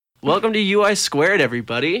Welcome to UI Squared,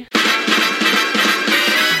 everybody.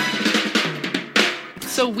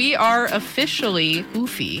 So we are officially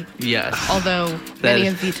Oofy. Yes. Although many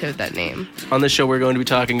have vetoed that name. On this show, we're going to be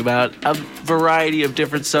talking about a variety of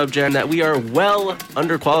different subjects that we are well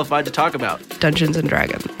underqualified to talk about. Dungeons and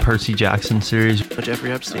Dragons. Percy Jackson series.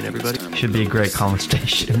 Jeffrey Epstein, everybody. Should be a great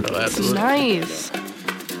conversation. Oh, absolutely. Nice.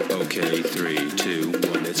 Okay, 3, 2,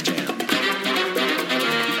 1, it's jam.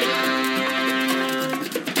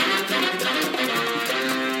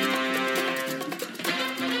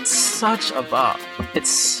 Such a bop. It's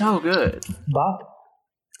so good. Bop?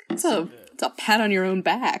 It's a pat on your own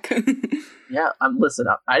back. Yeah, listen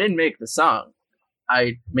up. I didn't make the song.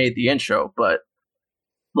 I made the intro, but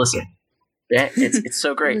listen. It's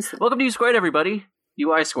so great. Welcome to U Squared, everybody.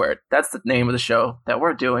 UI Squared. That's the name of the show that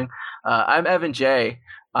we're doing. I'm Evan J.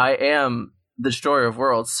 I am the Destroyer of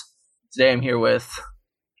Worlds. Today I'm here with...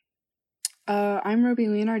 I'm Roby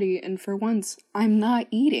Leonardi, and for once, I'm not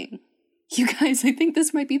eating. You guys, I think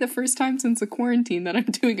this might be the first time since the quarantine that I'm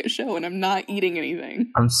doing a show and I'm not eating anything.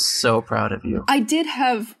 I'm so proud of you. I did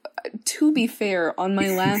have, to be fair, on my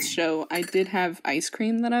last show, I did have ice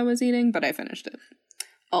cream that I was eating, but I finished it.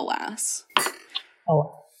 Alas.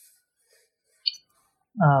 Oh.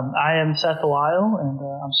 I am Seth Lyle, and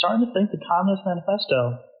I'm starting to think the Communist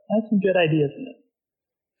Manifesto has some good ideas in it.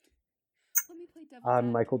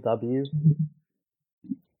 I'm Michael W.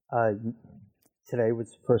 Today was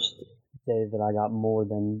the first day that I got more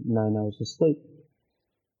than 9 hours of sleep.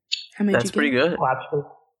 How many That's pretty good. Oh,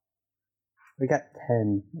 absolutely. We got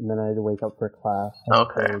 10, and then I had to wake up for class.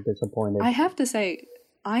 Okay. Very disappointed. I have to say,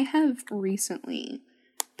 I have recently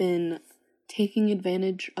been taking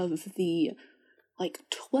advantage of the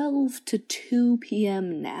 12 to 2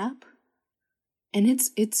 p.m. nap, and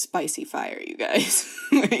it's spicy fire, you guys.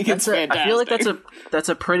 It's fantastic. I feel like that's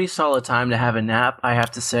a pretty solid time to have a nap, I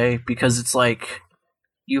have to say, because it's like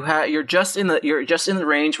you're just in the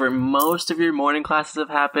range where most of your morning classes have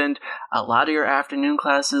happened. A lot of your afternoon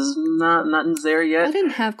classes, nothing's there yet. I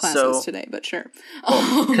didn't have classes today, but sure.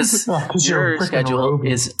 Because your schedule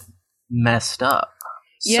is messed up.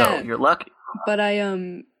 Yeah, so you're lucky. But I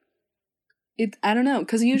don't know,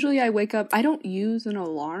 because usually I wake up. I don't use an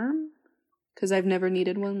alarm because I've never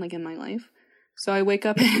needed one in my life. So I wake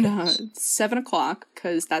up at 7 o'clock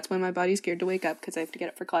because that's when my body's geared to wake up because I have to get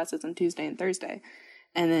up for classes on Tuesday and Thursday.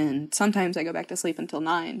 And then sometimes I go back to sleep until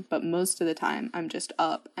 9, but most of the time I'm just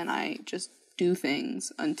up and I just do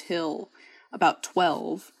things until about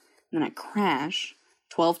 12. And then I crash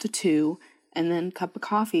 12 to 2 and then cup of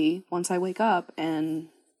coffee once I wake up and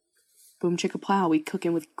boom chicka plow, we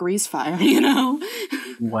cooking with grease fire,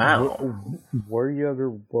 Wow. Were you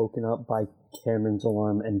ever woken up by Cameron's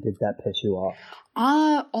alarm, and did that piss you off?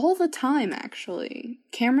 All the time, actually.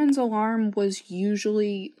 Cameron's alarm was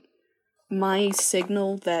usually my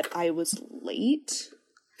signal that I was late.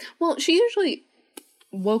 Well, she usually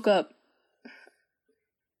woke up...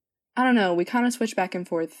 I don't know, we kind of switched back and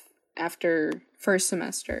forth after first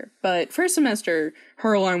semester. But first semester,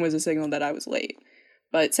 her alarm was a signal that I was late.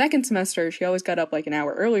 But second semester, she always got up an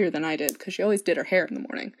hour earlier than I did, because she always did her hair in the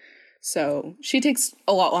morning. So she takes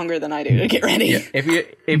a lot longer than I do to get ready. Yeah. If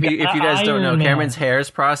you guys don't know, Cameron's hair's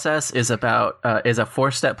process is a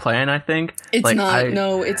 4-step plan, I think. It's not.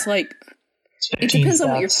 No, it's it depends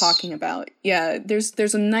on what you're talking about. Yeah,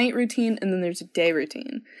 there's a night routine and then there's a day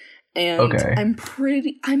routine. And okay.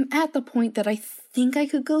 I'm at the point that I think I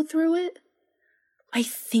could go through it. I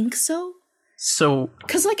think so. So,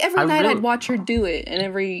 because every night I'd watch her do it, and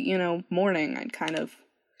every morning I'd kind of.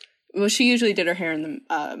 Well, she usually did her hair in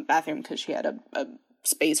the bathroom because she had a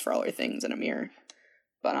space for all her things and a mirror.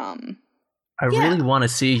 But I really want to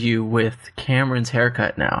see you with Cameron's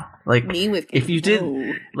haircut now. Me with if you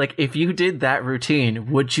did that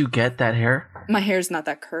routine, would you get that hair? My hair's not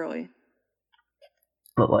that curly.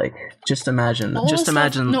 But just imagine. All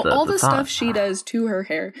the stuff she does to her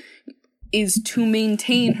hair is to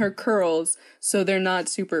maintain her curls so they're not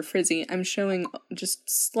super frizzy. I'm showing just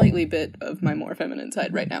slightly bit of my more feminine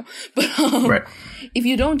side right now. But right. If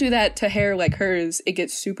you don't do that to hair like hers, it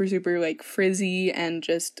gets super, super frizzy and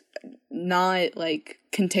just not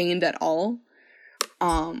contained at all.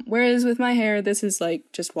 Whereas with my hair, this is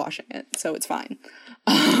just washing it, so it's fine.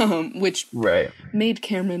 Which made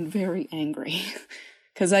Cameron very angry.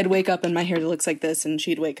 Because I'd wake up and my hair looks like this, and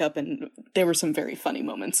she'd wake up and there were some very funny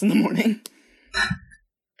moments in the morning.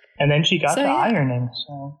 And then she got to ironing,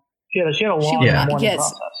 so she had a long morning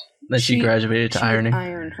process. Then she graduated to ironing.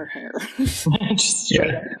 Iron her hair. Just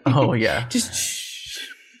straight up. Oh yeah. Just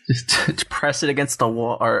Just press it against the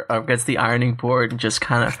wall or against the ironing board and just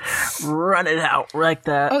kind of run it out like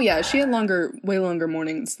that. Oh yeah, she had way longer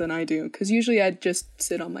mornings than I do, because usually I'd just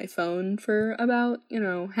sit on my phone for about,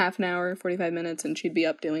 half an hour, 45 minutes, and she'd be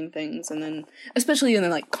up doing things, and then, especially in the,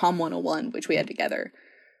 like, Comm 101, which we had together,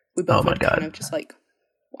 we both would kind of just, like,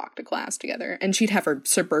 walk to class together, and she'd have her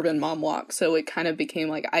suburban mom walk, so it kind of became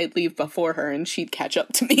like I'd leave before her and she'd catch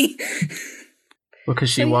up to me. Because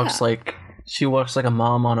she walks like a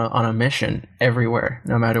mom on a mission everywhere,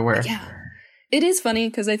 no matter where. Yeah. It is funny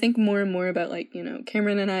because I think more and more about, like,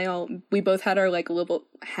 Cameron and we both had our, like, little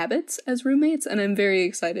habits as roommates, and I'm very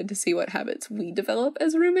excited to see what habits we develop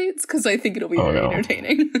as roommates, because I think it'll be very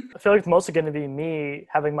entertaining. I feel like it's mostly going to be me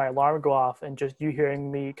having my alarm go off and just you hearing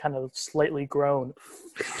me kind of slightly groan.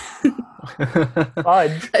 Fudge.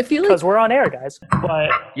 I feel like, because we're on air, guys.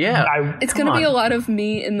 But yeah, it's going to be a lot of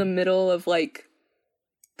me in the middle of, like,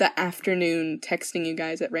 the afternoon texting you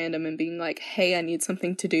guys at random and being like, hey, I need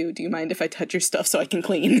something to do. Do you mind if I touch your stuff so I can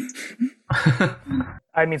clean?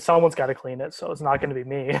 I mean, someone's got to clean it, so it's not going to be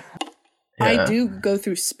me. Yeah. I do go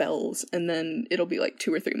through spells, and then it'll be like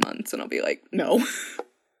 2 or 3 months, and I'll be like, no.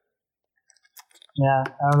 Yeah,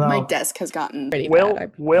 I don't know. My desk has gotten pretty Will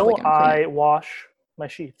bad. I wash my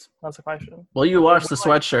sheets? That's the question. Will you wash the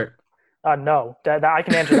sweatshirt? No. I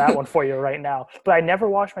can answer that one for you right now. But I never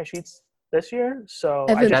wash my sheets this year, so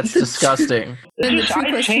That's disgusting.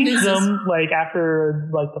 I changed them like after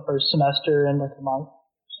like the first semester and like a month.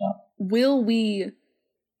 So will we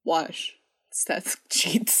wash Seth's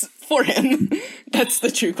sheets for him? That's the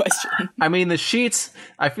true question. I mean, the sheets,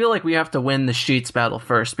 I feel like we have to win the sheets battle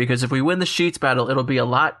first, because if we win the sheets battle, it'll be a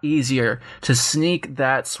lot easier to sneak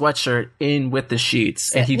that sweatshirt in with the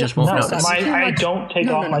sheets, and he just won't notice. I don't take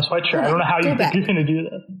off my sweatshirt. I don't know how you're going to do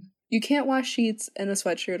this. You can't wash sheets and a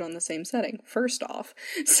sweatshirt on the same setting, first off.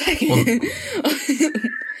 Second...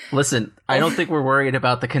 Listen, I don't think we're worried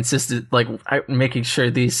about the consistent, like, making sure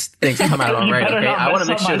these things come out all right, okay? I want to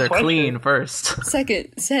make sure they're clean first.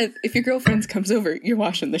 Second, Seth, if your girlfriend comes over, you're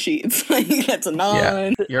washing the sheets. Like, that's a non.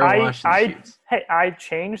 Yeah, you're washing the sheets. Hey, I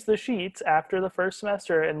changed the sheets after the first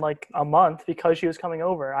semester in, like, a month because she was coming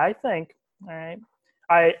over. I think, all right.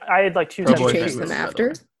 I had, like, 2 Did you change them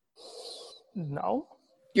after? No.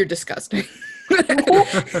 You're disgusting.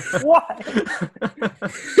 Why?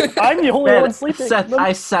 I'm the only one sleeping. Seth,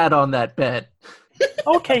 I sat on that bed.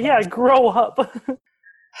 Okay, yeah, grow up.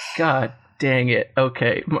 God dang it.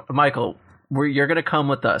 Okay, Michael, you're going to come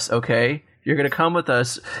with us, okay? You're going to come with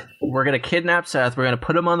us. We're going to kidnap Seth. We're going to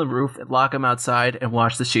put him on the roof, lock him outside, and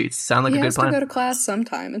wash the sheets. Sound like a good plan? He has to go to class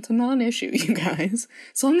sometime. It's a non-issue, you guys.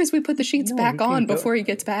 As long as we put the sheets back on before he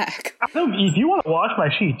gets back. If you want to wash my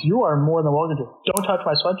sheets, you are more than welcome to. Don't touch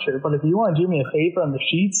my sweatshirt. But if you want to do me a favor on the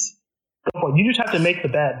sheets, go for it. You just have to make the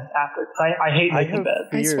bed after. I hate making bed.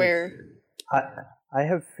 I swear. I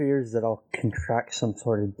have fears that I'll contract some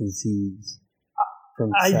sort of disease.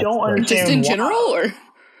 I don't understand. Just in general, or?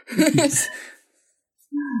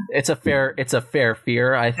 It's a fair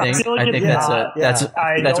fear, I think. I think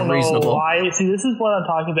that's reasonable. Why? See, this is what I'm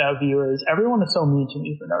talking about, viewers. Everyone is so mean to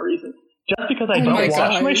me for no reason. Just because I don't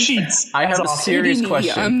wash my sheets. I have a serious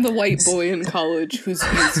question. I'm the white boy in college who's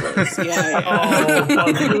useless.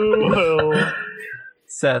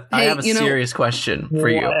 Seth, I have a serious question for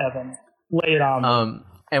you. Evan, lay it on.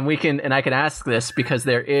 And I can ask this because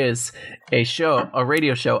there is a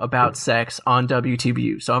radio show about sex on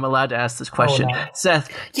WTBU. So I'm allowed to ask this question. Oh, no. Seth,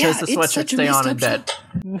 does the sweatshirt stay on in bed?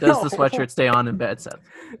 Does the sweatshirt stay on in bed, Seth?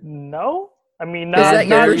 No. I mean, is that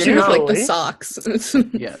your version of, like, the usually. socks?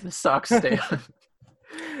 Yeah, the socks stay on.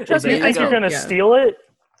 Trust me, if you're going to steal it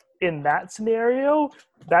in that scenario,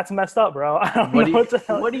 that's messed up, bro. I don't know what the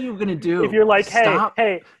hell. What are you going to do? If you're like,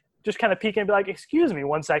 hey, just kind of peek and be like, excuse me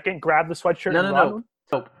 1 second, grab the sweatshirt and run.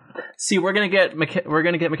 No. See, we're gonna get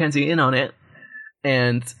Mackenzie in on it,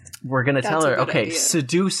 and we're gonna tell her, okay, idea.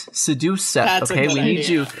 seduce Seth. That's okay, we need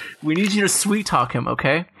you to sweet talk him.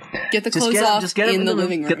 Okay, get the clothes off in the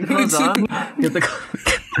living room. Get the clothes on.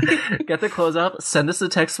 Get the clothes off. Send us a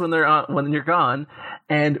text when they're on, when you're gone,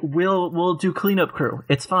 and we'll do cleanup crew.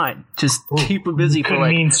 It's fine. Just keep them busy for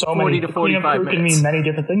like 40 to 45 minutes. Could mean many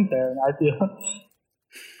different things there. I feel.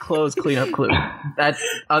 Clothes cleanup clue. That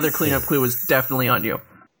other cleanup clue was definitely on you.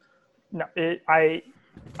 No, I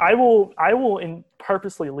will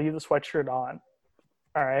purposely leave the sweatshirt on.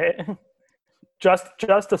 All right, just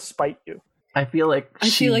to spite you. I feel like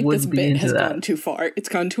this bit has gone too far. It's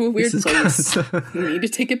gone to a weird place. We need to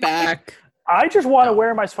take it back. I just want to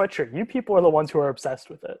wear my sweatshirt. You people are the ones who are obsessed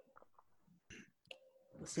with it.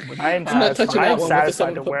 I am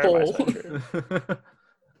satisfied to wear my sweatshirt.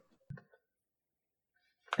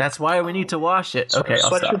 That's why we need to wash it. Okay, I'll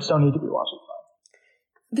stop. Sweatshirts don't need to be washed. It's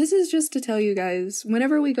fine. This is just to tell you guys,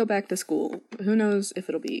 whenever we go back to school, who knows if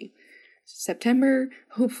it'll be September,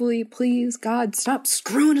 hopefully, please, God, stop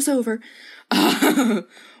screwing us over,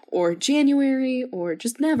 or January, or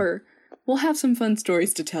just never, we'll have some fun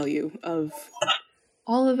stories to tell you of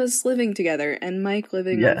all of us living together, and Mike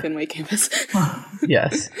living on Fenway campus.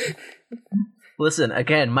 Yes. Listen,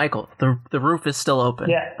 again, Michael, the roof is still open.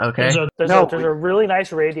 Yeah. Okay? There's a really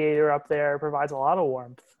nice radiator up there. It provides a lot of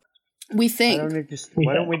warmth. We think.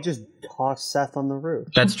 Why don't we just toss Seth on the roof?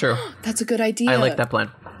 That's true. That's a good idea. I like that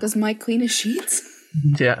plan. Does Mike clean his sheets?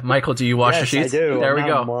 Yeah, Michael, do you wash your sheets? I do. There we I'm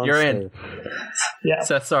go. not a monster. You're in. Yeah.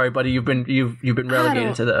 Seth, sorry, buddy, you've been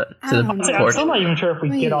relegated to the I'm porch. still not even sure if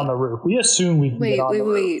we get on the roof. We assume we can get on the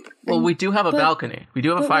roof. Well, we do have a balcony. We do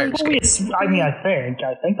have a fire escape. I mean, I think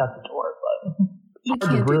that's the door, but We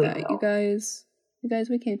can't do that, you guys. You guys,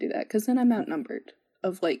 we can't do that because then I'm outnumbered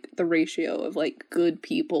of like the ratio of like good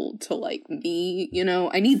people to like me. You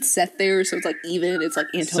know, I need Seth there, so it's like even. It's like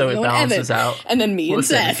Antonio So it balances and Evan, out. and then me and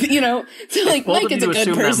Seth. You know, so like Both Mike of is a you good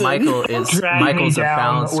assume person. that Michael's a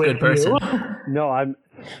balanced good person. No, I'm.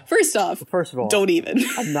 First of all, don't even.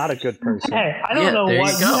 I'm not a good person. Hey, I don't know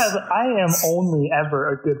what you have. I am only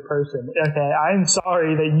ever a good person. Okay, I'm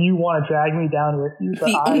sorry that you want to drag me down with you. But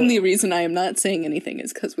The only reason I am not saying anything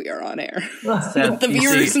is because we are on air. Seth, The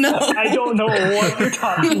viewers know. I don't know what you're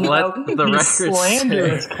talking about. Let the These record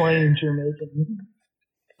slanderous say. claims you're making.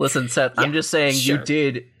 Listen, Seth, I'm just saying you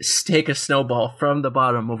did take a snowball from the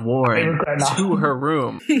bottom of Warren to her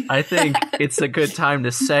room. I think it's a good time to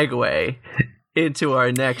segue into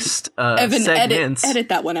our next Evan, segments. edit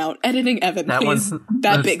that one out. Editing Evan, That please. one's-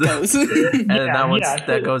 That bit goes. And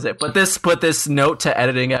that goes it. But this note to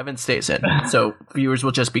editing Evan stays in, so viewers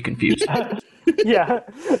will just be confused. Yeah,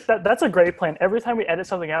 that's a great plan. Every time we edit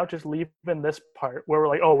something out, just leave in this part where we're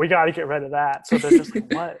like, oh, we got to get rid of that. So they're just like,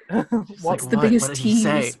 what? What's the biggest what did he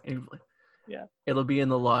say? tease? Yeah. It'll be in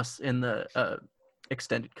the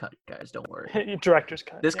extended cut, guys. Don't worry. Director's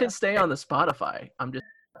cut. This could stay on the Spotify. I'm just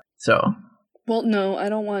so. Well, no, I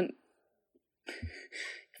don't want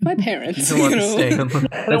my parents. You don't want to stay on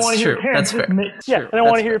I don't want That's to hear true. your That's parents. fair. Yeah, I don't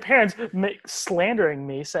want to hear your parents slandering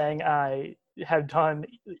me, saying I have done.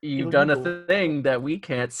 You've done a thing that we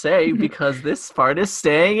can't say because this part is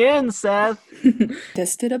staying in, Seth.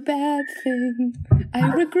 Just did a bad thing.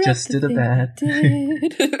 I regret Just the did a thing bad I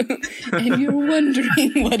did. And you're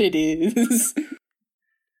wondering what it is.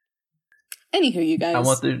 Anywho, you guys. I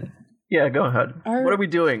want the. Yeah, go ahead. What are we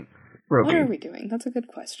doing, Roby? What are we doing? That's a good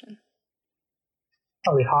question.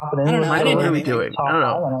 Are we hopping in? I don't know. I didn't What are have we anything. doing? I don't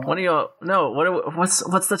know. What do y'all? No.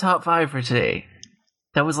 What's the top 5 for today?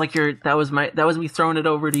 That was like that was me throwing it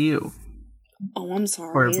over to you. Oh, I'm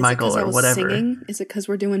sorry. Or Is Michael, it 'cause I or was whatever. Singing? Is it because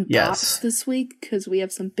we're doing Yes. bops this week? Because we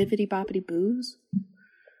have some bippity boppity boos?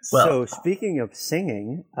 Well- So speaking of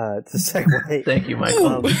singing, to segue. Thank you,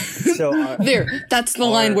 Michael. There, that's the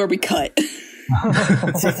line where we cut.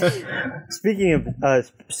 Speaking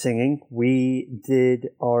of singing, we did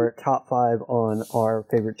our top 5 on our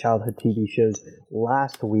favorite childhood TV shows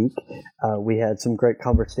last week. We had some great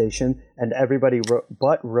conversation, and everybody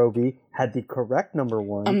but Roby had the correct number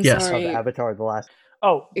 1 I'm of sorry. Avatar: The Last.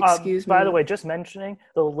 Oh, Excuse by me. the way, just mentioning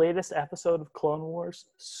the latest episode of Clone Wars,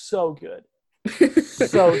 so good,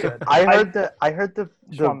 so good. I heard the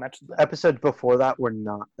just wanna mention that. episode before that were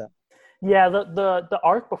not that. Yeah, the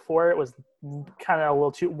arc before it was kind of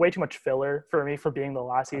way too much filler for me for being the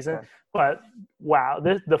last season. Okay. But wow,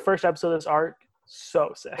 the first episode of this arc,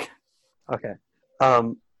 so sick. Okay.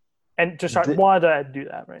 And just wanted to do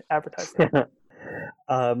that, right? Advertise that.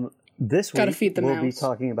 This Gotta week feed the we'll be mouse.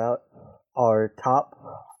 talking about our top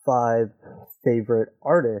 5 favorite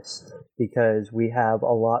artists because we have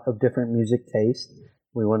a lot of different music tastes.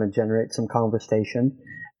 We want to generate some conversation,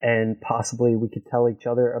 and possibly we could tell each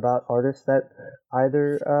other about artists that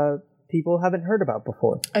either people haven't heard about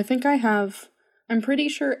before. I think I'm pretty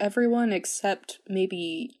sure everyone except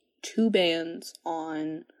maybe 2 bands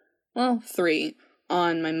on, well, 3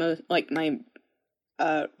 on my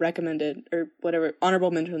recommended or whatever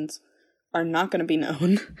honorable mentions are not going to be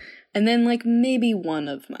known. And then like maybe one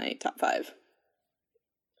of my top 5.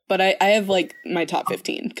 But I have like my top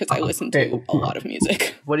 15 because I listen to a lot of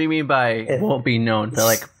music. What do you mean by won't be known? They're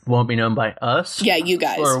like won't be known by us? Yeah, you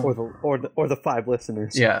guys. Or the 5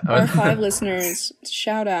 listeners. Yeah. Our 5 listeners,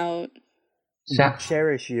 shout out. We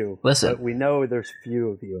cherish you. Listen. But we know there's few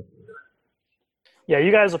of you. Yeah,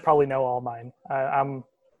 you guys will probably know all mine. I'm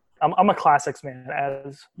a classics man,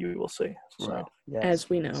 as you will see. So. Yes. As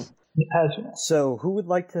we know. As you know. So who would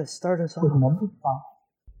like to start us off? With number 5.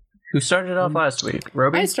 Who started off last week?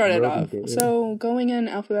 Roby? I started Roby off. did. So going in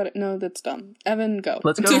alphabetic. No, that's dumb. Evan, go.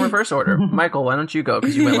 Let's go in reverse order. Michael, why don't you go?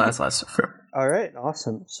 Because you went last. All right,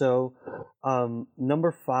 awesome. So,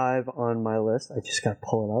 number 5 on my list. I just got to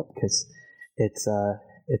pull it up because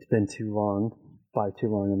it's been too long. By too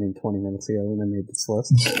long, I mean 20 minutes ago when I made this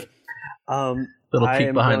list. Little I peek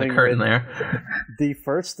am behind the going curtain with there. The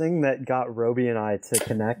first thing that got Roby and I to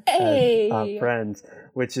connect Hey! as friends,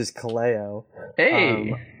 which is Kaleo.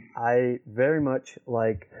 Hey! I very much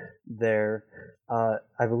like their,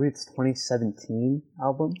 I believe it's 2017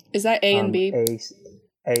 album. Is that A and B?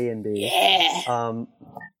 A and B. Yeah.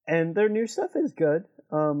 And their new stuff is good.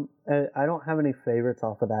 I don't have any favorites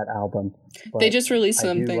off of that album. They just released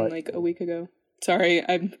I do something like a week ago. Sorry,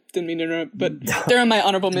 I didn't mean to interrupt, but they're in my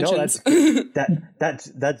honorable mentions. No,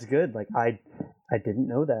 that's good. Like I didn't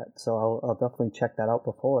know that, so I'll definitely check that out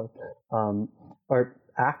before, or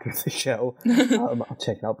after the show. I'll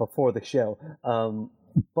check it out before the show.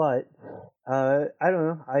 But I don't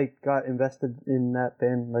know. I got invested in that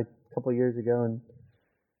band like a couple of years ago, and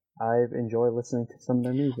I enjoy listening to some of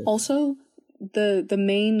their music. Also, the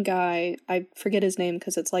main guy, I forget his name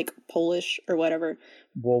because it's like Polish or whatever.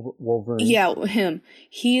 Wolverine. Yeah, him.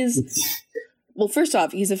 He is. Well, first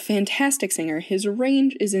off, he's a fantastic singer. His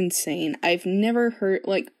range is insane. I've never heard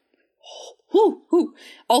like.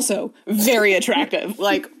 Also, very attractive.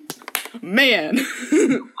 Like, man.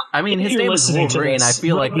 I mean, his You're name is listening to Wolverine. I this.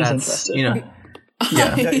 feel like Roby's that's, interested. you know.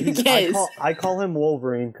 Yeah. Yes. I call him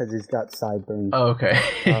Wolverine because he's got sideburns. Oh, okay.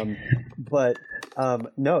 But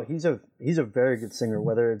no, he's a very good singer.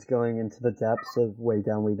 Whether it's going into the depths of Way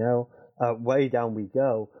Down We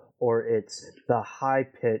Go, or it's the high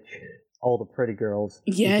pitch, All the Pretty Girls.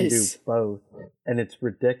 Yes. He can do both, and it's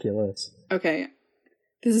ridiculous. Okay.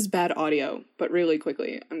 This is bad audio, but really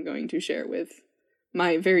quickly, I'm going to share with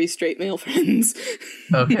my very straight male friends.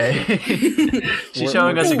 Okay. She's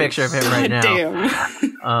showing us a picture of him right now.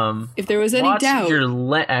 Damn. If there was any watch doubt.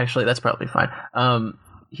 Actually, that's probably fine.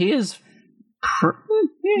 He is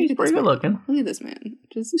he's pretty good looking. Look at this man.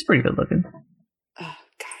 He's pretty good looking. Oh,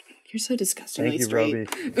 God. You're so disgustingly Thank you, straight. Roby.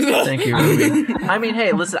 Thank you, Ruby. I mean,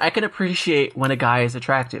 hey, listen, I can appreciate when a guy is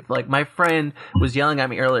attractive. Like, my friend was yelling at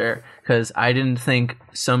me earlier because I didn't think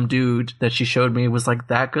some dude that she showed me was, like,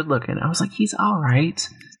 that good looking. I was like, he's all right,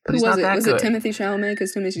 but he's Who was not it? that Was good. it Timothy Chalamet?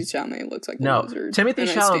 Because Timothy Chalamet looks like a No, loser. Timothy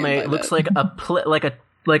and I stand by Chalamet looks that.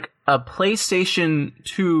 like a PlayStation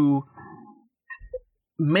 2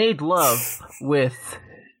 made love with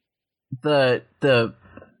the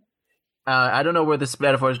I don't know where this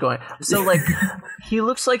metaphor is going. So, like, he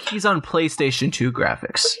looks like he's on PlayStation 2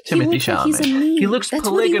 graphics. Timothy Chalamet. He looks That's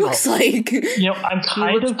polygonal. What he looks like. You know, I'm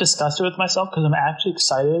kind of disgusted with myself because I'm actually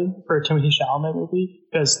excited for a Timothy Chalamet movie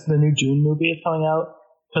because the new Dune movie is coming out.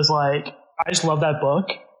 Because, like, I just love that book,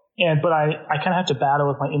 but I kind of have to battle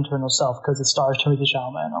with my internal self because it stars Timothy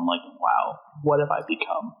Chalamet, and I'm like, wow, what have I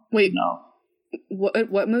become? Wait, no.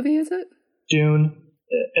 What movie is it? Dune.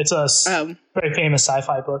 It's a very famous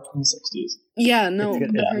sci-fi book from the 60s. Yeah, no.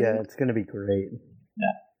 It's gonna be great.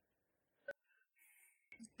 Yeah.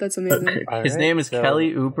 That's amazing. His name is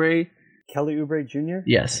Kelly Oubre. Kelly Oubre Jr.?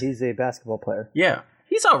 Yes. He's a basketball player. Yeah.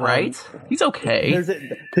 He's all right. He's okay.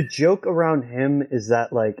 The joke around him is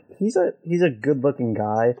that, like, he's a good-looking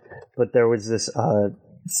guy, but there was this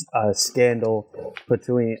scandal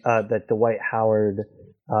between that Dwight Howard,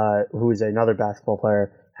 who is another basketball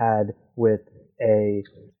player, had with a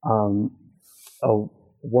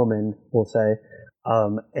woman, we'll say,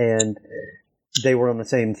 and they were on the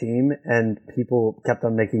same team, and people kept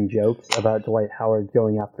on making jokes about Dwight Howard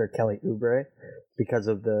going after Kelly Oubre because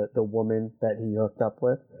of the woman that he hooked up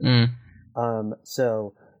with.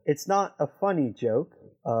 So it's not a funny joke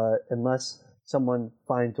unless someone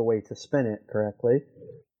finds a way to spin it correctly,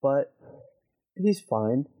 but he's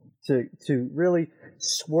fine to really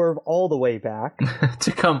swerve all the way back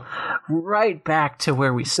to come right back to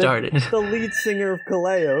where we started. The lead singer of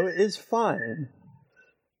Kaleo is fine.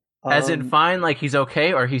 As in fine, like he's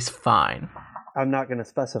okay, or he's fine? I'm not going to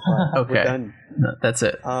specify. Okay. We're done. No, that's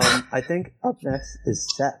it. I think up next is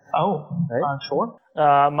Seth. Oh, right? Sure.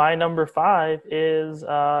 My number 5 is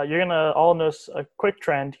you're going to all notice a quick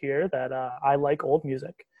trend here that I like old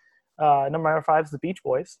music. Number 5 is the Beach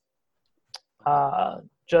Boys.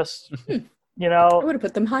 You know, I would have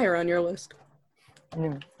put them higher on your list.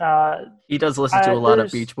 He does listen to a lot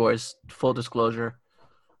of Beach Boys, full disclosure.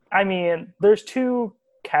 I mean, there's two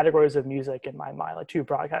categories of music in my mind, like two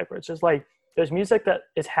broad categories. Just like there's music that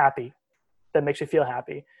is happy, that makes you feel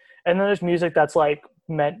happy, and then there's music that's like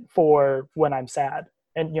meant for when I'm sad.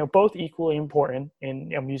 And you know, both equally important in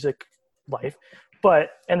music life.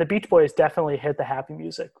 And the Beach Boys definitely hit the happy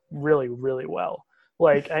music really, really well.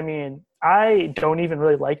 Like, I mean, I don't even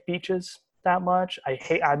really like beaches that much.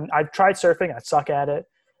 I've tried surfing. I suck at it.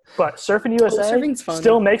 But Surfing USA surfing's fun.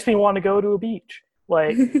 still makes me want to go to a beach.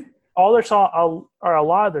 Like, all their songs, or a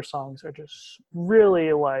lot of their songs, are just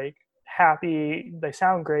really like happy. They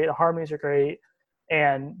sound great. The harmonies are great,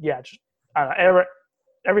 and yeah, just I don't know,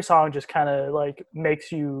 every song just kind of like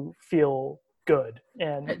makes you feel good.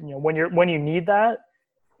 And you know, when you need that,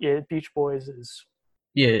 Beach Boys is.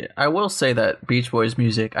 Yeah, I will say that Beach Boys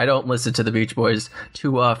music, I don't listen to the Beach Boys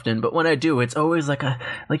too often, but when I do, it's always like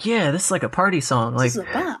this is like a party song.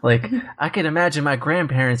 Like, I can imagine my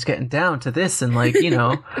grandparents getting down to this and like, you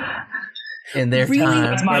know, in their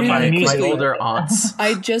time, my older aunts.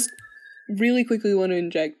 I just really quickly want to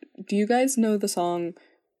inject. Do you guys know the song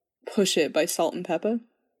Push It by Salt and Peppa?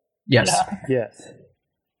 Yes. Yes.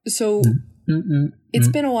 So, it's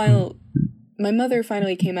been a while. My mother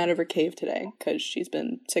finally came out of her cave today because she's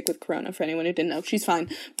been sick with corona, for anyone who didn't know. She's fine,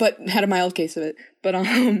 but had a mild case of it. But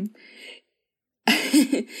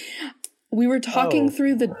we were talking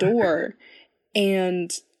through the door,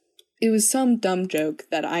 and it was some dumb joke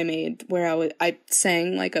that I made where I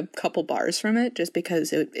sang like a couple bars from it just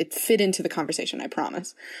because it fit into the conversation, I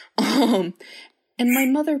promise. And my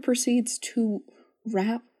mother proceeds to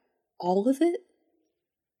rap all of it.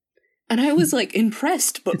 And I was like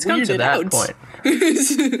impressed, but it's come to that point.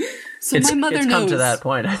 So my mother knows. It's come to that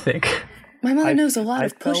point, I think. My mother knows a lot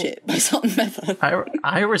of Push It by Salt and Peppa.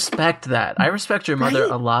 I respect that. I respect your mother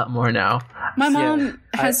a lot more now. My mom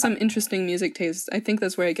has some interesting music tastes. I think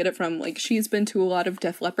that's where I get it from. Like, she's been to a lot of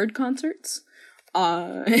Def Leppard concerts,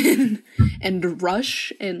 and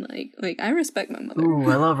Rush, and like I respect my mother.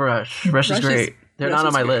 Ooh, I love Rush. Rush is great. They're not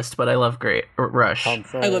on my list, but I love great Rush. I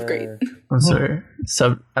love great. I'm sorry.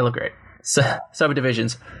 I love great.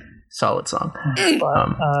 Subdivisions, solid song.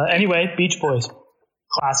 Anyway, Beach Boys,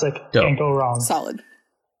 classic. Dope. Can't go wrong. Solid.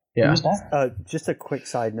 Yeah. Just a quick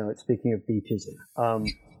side note. Speaking of beaches,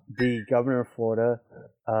 the governor of Florida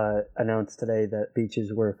announced today that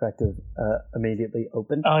beaches were effective immediately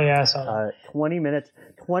open. Oh yeah, I saw that. 20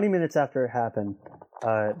 minutes after it happened,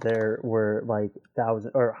 there were like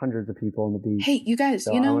thousands or hundreds of people on the beach. Hey, you guys,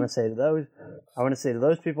 so you know, I want to say to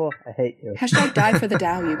those people, I hate you. Hashtag die for the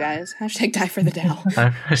Dow, you guys. Hashtag die for the Dow.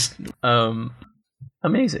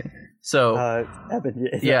 Amazing. So, Evan,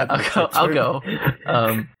 yeah, I'll go.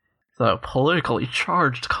 The politically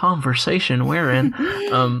charged conversation we're in.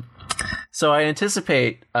 So I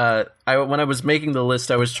anticipate. When I was making the list,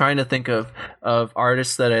 I was trying to think of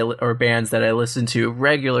artists or bands that I listen to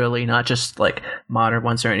regularly, not just like modern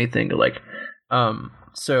ones or anything. Like,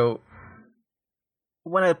 so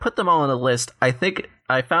when I put them all on the list, I think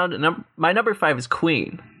I found my number 5 is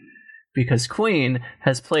Queen. Because Queen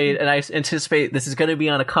has played, and I anticipate this is going to be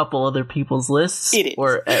on a couple other people's lists. It is.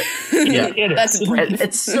 Or, yeah, that's brief.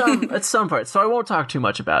 It's some parts, so I won't talk too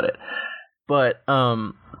much about it. But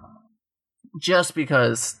just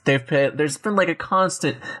because there's been like a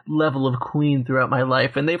constant level of Queen throughout my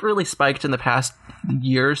life, and they've really spiked in the past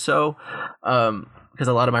year or so. Because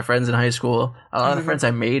a lot of my friends in high school, a lot of the friends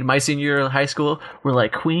I made my senior year of high school were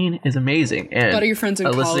like, Queen is amazing. And a lot of your friends in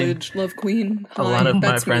college love Queen. A lot of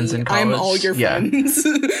my friends in college. I'm all your friends.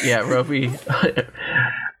 Yeah, Roby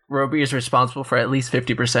is responsible for at least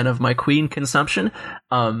 50% of my Queen consumption.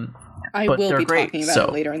 I will be talking about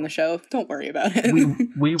it later in the show. Don't worry about it.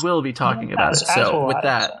 we will be talking about it. So with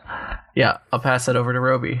that, yeah, I'll pass that over to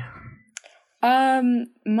Roby.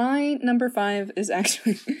 My number 5 is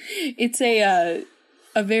actually it's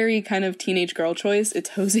a very kind of teenage girl choice. It's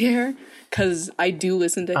Hozier, because I do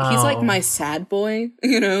listen to he's like my sad boy,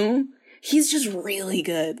 you know? He's just really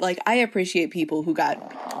good. Like, I appreciate people who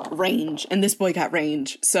got range, and this boy got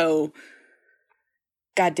range, so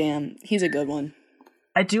goddamn, he's a good one.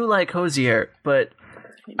 I do like Hozier, but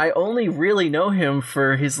I only really know him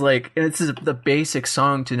for his like, and this is the basic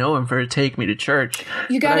song to know him for, Take Me to Church.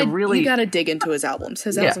 You gotta dig into his albums.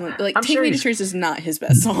 Like, Take Me to Church is not his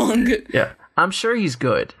best song. Yeah, I'm sure he's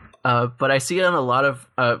good. But I see it on a lot of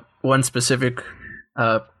one specific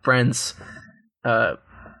friends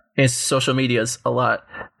his social medias a lot.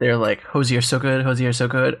 They're like, Hozier's so good, Hozier's so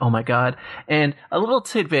good, oh my god. And a little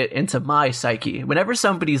tidbit into my psyche. Whenever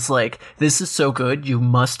somebody's like, this is so good, you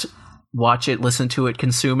must watch it, listen to it,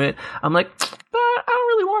 consume it, I'm like, but I don't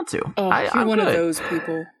really want to. You're one of those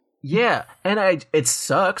people. Yeah, and it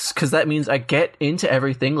sucks because that means I get into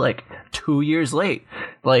everything like 2 years late.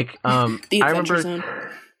 Like, The Adventure Zone.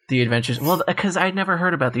 The Adventures. Well, because I'd never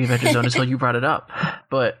heard about the Adventure Zone until you brought it up.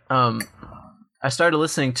 But I started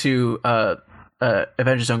listening to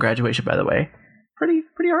Adventure Zone Graduation, by the way. Pretty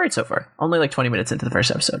pretty alright so far. Only like 20 minutes into the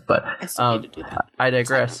first episode, but I still need to do that. I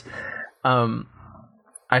digress.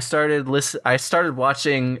 I started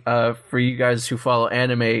watching for you guys who follow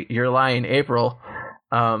anime, Your Lie in April.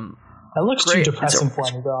 That looks Great. too depressing for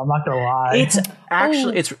me, though. I'm not gonna lie. It's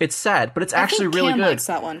actually it's sad, but it's actually really Cam good. likes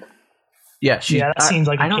that one. Yeah, that seems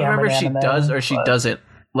like a I don't remember if she Cameron does anime, or she but- doesn't.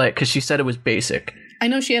 Like, because she said it was basic. I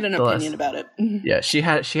know she had an The last- opinion about it. Yeah, she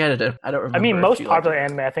had it. I don't remember. I mean, if most she liked popular it.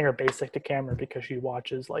 anime I think are basic to Cameron because she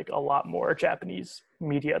watches like a lot more Japanese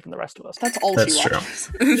media than the rest of us. That's all That's she true.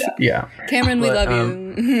 watches. Yeah, Cameron, we But, love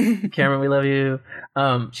you. Cameron, we love you.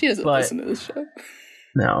 She doesn't but- listen to this show.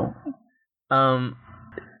 No.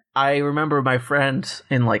 I remember my friend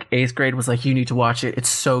in like 8th grade was like, you need to watch it. It's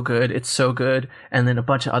so good. It's so good. And then a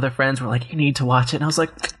bunch of other friends were like, you need to watch it. And I was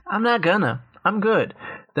like, I'm not gonna. I'm good.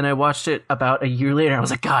 Then I watched it about a year later. I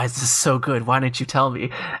was like, guys, this is so good. Why didn't you tell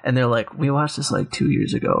me? And they're like, we watched this like 2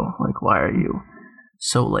 years ago. Like, why are you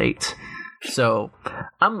so late? So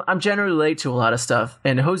I'm generally late to a lot of stuff.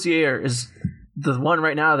 And Hosier is the one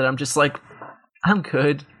right now that I'm just like, I'm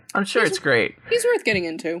good. I'm sure it's great. He's worth getting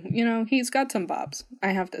into. You know, he's got some bops, I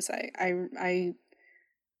have to say. I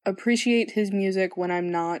appreciate his music when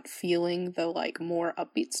I'm not feeling the like more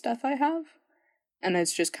upbeat stuff I have. And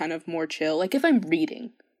it's just kind of more chill. Like if I'm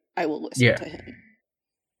reading, I will listen to him.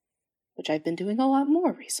 Which I've been doing a lot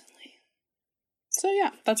more recently. So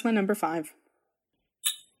yeah, that's my number 5.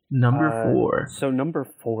 Number 4. So number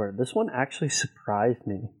 4, this one actually surprised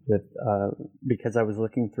me with because I was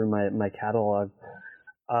looking through my catalog.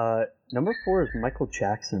 Number 4 is Michael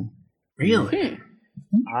Jackson. Really?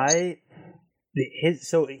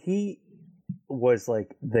 He was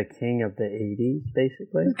like the king of the 80s,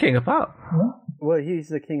 basically. King of pop. Well, he's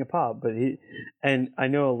the king of pop, but and I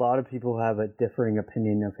know a lot of people have a differing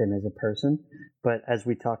opinion of him as a person, but as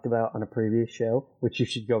we talked about on a previous show, which you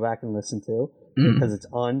should go back and listen to because it's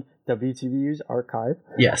on WTVU's archive.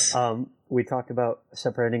 Yes. We talked about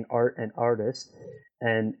separating art and artist,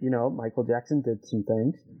 and you know, Michael Jackson did some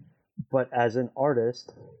things, but as an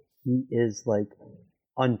artist, he is like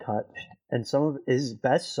untouched, and some of his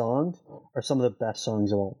best songs are some of the best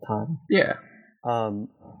songs of all time. Yeah.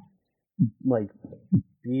 Like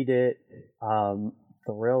Beat It,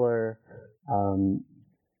 Thriller.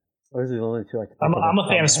 Those are the only two I can think I'm a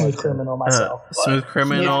fan of Smooth Criminal myself. but- Smooth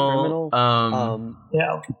Criminal.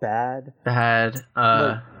 yeah. Bad.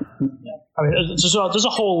 I mean, there's a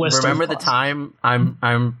whole list. Remember of the time. I'm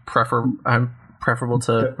preferable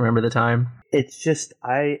to Remember the Time. It's just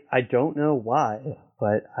I don't know why,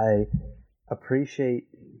 but I appreciate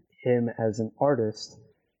him as an artist,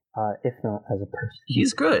 if not as a person.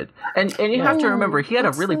 He's good, and you have to remember he had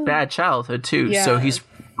a really bad childhood too. So he's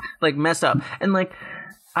like messed up, and like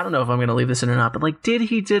I don't know if I'm gonna leave this in or not, but like, did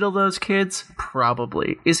he diddle those kids?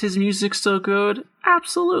 Probably. Is his music still good?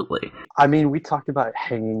 Absolutely. I mean, we talked about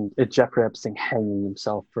Jeffrey Epstein hanging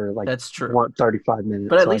himself for like That's true. 35 minutes.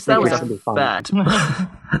 But at so least I that think was it should be a fine. fact.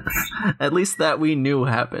 At least that we knew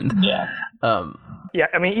happened. Yeah. Yeah,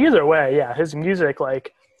 I mean, either way, yeah, his music,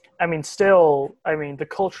 like, I mean, still, I mean, the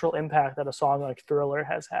cultural impact that a song like Thriller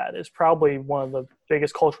has had is probably one of the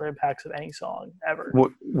biggest cultural impacts of any song ever.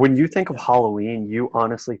 When you think of Halloween, you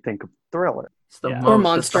honestly think of Thriller. It's the Yeah. Or most-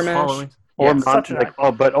 Monster it's the Mash. Halloween- Or Yeah, Monster, such an-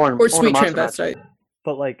 Or Sweet Monster Mash. Transvestite.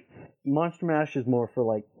 But like Monster Mash is more for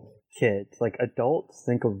like kids. Like adults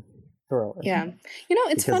think of Thriller. Yeah. You know,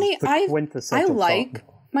 it's Because funny. it's the I quintessential like song.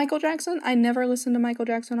 Michael Jackson. I never listen to Michael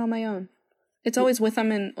Jackson on my own. It's always with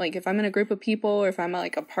him in, like, if I'm in a group of people or if I'm at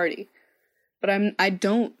like a party. But I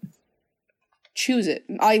don't choose it.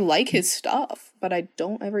 I like his stuff, but I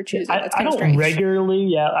don't ever choose it. That's I kind of don't strange.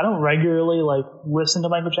 I don't regularly like listen to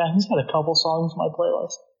Michael Jackson. He's got a couple songs on my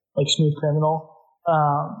playlist, like Smooth Criminal.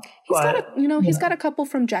 He's got a couple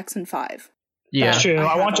from Jackson 5. Yeah. That's true.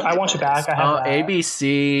 I want you back. I have that.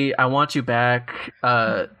 ABC. I Want You Back.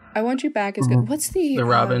 I Want You Back is good. What's the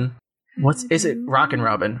Robin. Is it Rockin'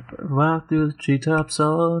 Robin? Walk through the treetops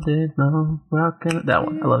all day long. Rockin'. That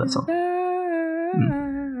one. I love that song.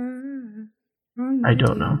 I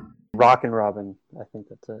don't know. Rockin' Robin. I think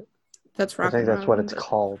that's it. That's I think that's what it's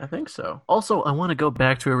called. I think so. Also, I want to go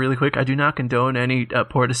back to it really quick. I do not condone any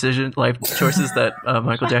poor life choices that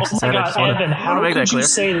Michael Jackson Oh my had. I God, just want Evan, to how make could that clear. you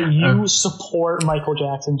say that you support Michael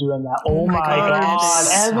Jackson doing that? Oh my God,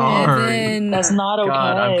 Evan, Evan. that's not okay.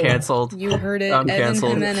 God, I'm canceled. You heard it. I'm Evan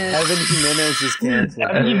canceled. Jimenez. Evan Jimenez is canceled.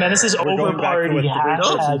 Evan Jimenez is We're over going back to party. what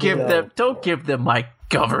the Hashtag Don't give them my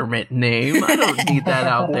government name. I don't need that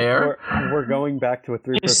out there. We're going back to a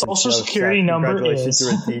 3-person His social show. security number Congratulations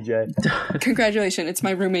is- to it, TJ. Congratulations. It's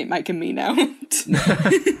my roommate Mike and me now.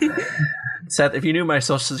 Seth, if you knew my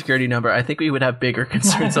social security number, I think we would have bigger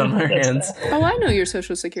concerns on our hands. Oh, I know your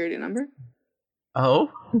social security number.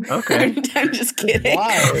 Oh, okay. I'm just kidding.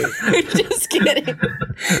 Why? I'm just kidding.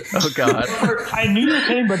 Oh, God. I knew you were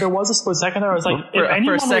kidding, but there was a split second there. I was like, For if a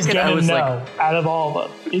anyone was second, I gonna was know like- out of all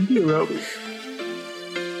of them, it'd be Roby.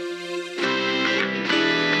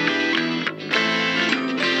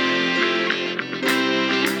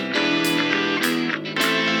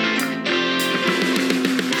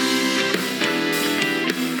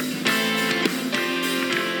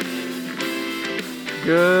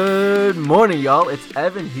 Good morning, y'all. It's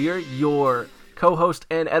Evan here, your co-host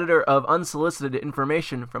and editor of Unsolicited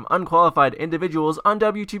Information from Unqualified Individuals on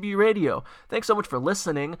WTB Radio. Thanks so much for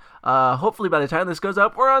listening. Hopefully by the time this goes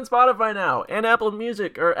up, we're on Spotify now, and Apple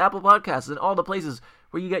Music, or Apple Podcasts, and all the places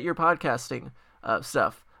where you get your podcasting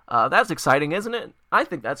stuff. That's exciting, isn't it? I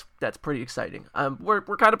think that's pretty exciting. We're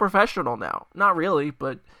kind of professional now. Not really,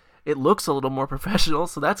 but it looks a little more professional,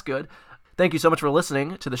 so that's good. Thank you so much for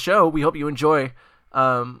listening to the show. We hope you enjoy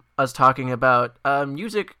us talking about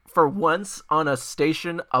music for once on a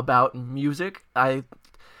station about music.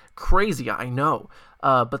 Crazy, I know.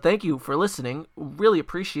 But thank you for listening. Really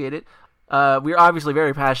appreciate it. We're obviously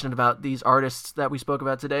very passionate about these artists that we spoke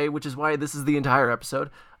about today, which is why this is the entire episode.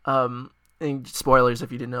 And spoilers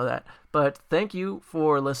if you didn't know that. But thank you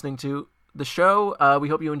for listening to the show. We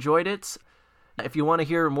hope you enjoyed it. If you want to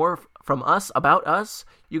hear more from us, about us,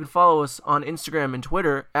 you can follow us on Instagram and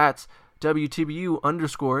Twitter at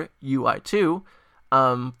WTBU_UI2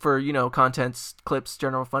 for, contents, clips,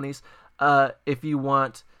 general funnies. If you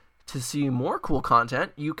want to see more cool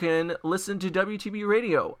content, you can listen to WTB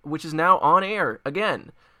Radio, which is now on air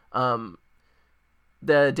again. The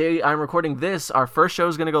day I'm recording this, our first show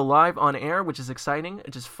is going to go live on air, which is exciting,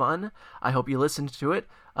 which is fun. I hope you listened to it.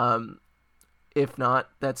 If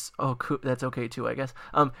not, that's okay too, I guess.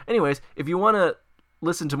 Anyways, if you want to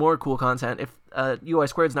listen to more cool content, if UI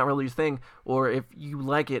Squared's not really your thing, or if you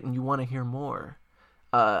like it and you want to hear more,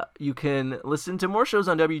 you can listen to more shows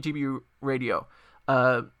on WTB Radio.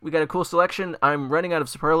 We got a cool selection. I'm running out of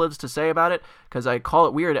superlatives to say about it, because I call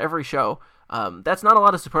it weird every show. That's not a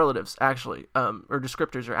lot of superlatives, actually, or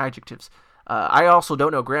descriptors or adjectives. I also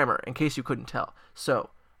don't know grammar, in case you couldn't tell. So,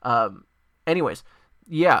 anyways,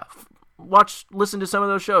 yeah, listen to some of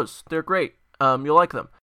those shows. They're great. You'll like them.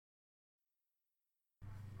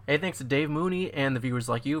 Hey, thanks to Dave Mooney and the Viewers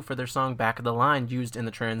Like You for their song Back of the Line, used in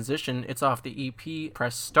the transition. It's off the EP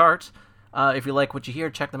Press Start. If you like what you hear,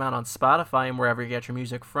 check them out on Spotify and wherever you get your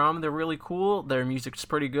music from. They're really cool, their music's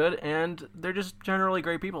pretty good, and they're just generally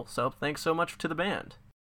great people. So thanks so much to the band.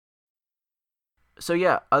 So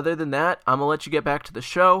yeah, other than that, I'm going to let you get back to the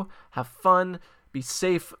show. Have fun, be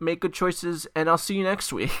safe, make good choices, and I'll see you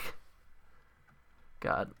next week.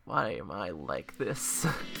 God, why am I like this?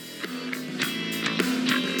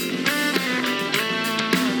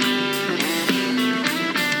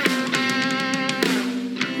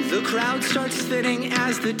 The crowd starts thinning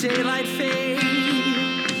as the daylight fades.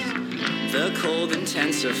 The cold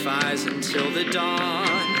intensifies until the dawn.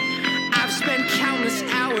 I've spent countless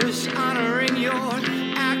hours honoring your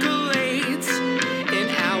accolades,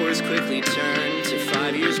 and hours quickly turn to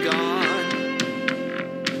 5 years gone.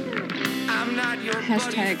 I'm not your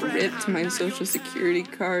Hashtag ripped my social security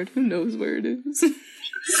card. Who knows where it is?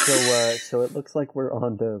 So it looks like we're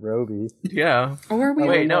on to Roby. Yeah. Or are we?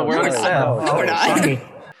 Wait, no, we're on not. Seth. Oh, we're not. Sorry.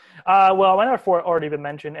 Well, my number 4 already been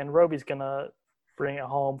mentioned, and Roby's gonna bring it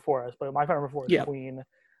home for us. But my number 4 is Queen.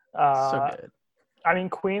 So good. I mean,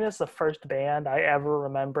 Queen is the first band I ever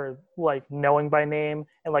remember knowing by name,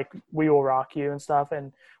 and "We Will Rock You" and stuff.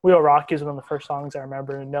 And "We Will Rock You" is one of the first songs I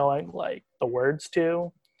remember knowing the words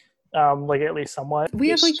to, at least somewhat. We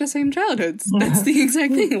have the same childhoods. That's the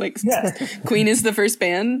exact thing. Queen is the first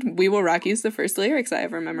band. "We Will Rock You" is the first lyrics I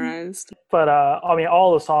ever memorized. But I mean,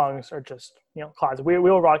 all the songs are just classic. We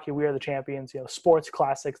Will Rock You, We Are the Champions. Sports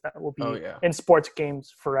classics that will be in sports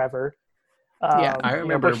games forever. I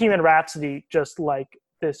remember Bohemian Rhapsody. Just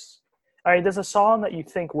this. I mean, there's a song that you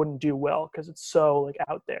think wouldn't do well because it's so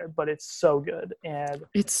out there, but it's so good, and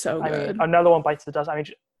It's so good. I mean, another one bites the dust. I mean,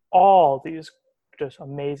 all these just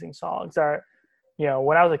amazing songs are.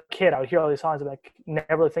 When I was a kid, I would hear all these songs and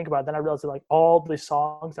never really think about it. Then I realized that all these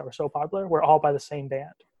songs that were so popular were all by the same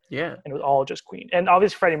band. Yeah. And it was all just Queen. And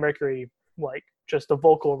obviously Freddie Mercury, just the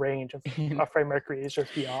vocal range of Freddie Mercury is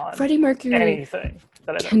just beyond Freddie Mercury anything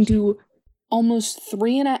that I can do almost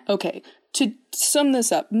 3.5. Okay, to sum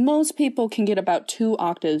this up, most people can get about 2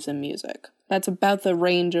 octaves in music. That's about the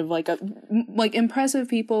range of impressive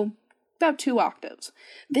people. About 2 octaves.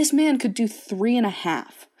 This man could do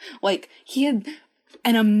 3.5. He had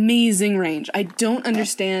an amazing range. I don't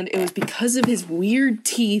understand. It was because of his weird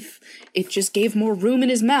teeth. It just gave more room in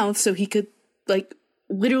his mouth so he could, like,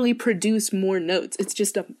 literally produce more notes. It's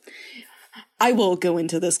just I will go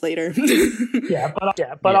into this later.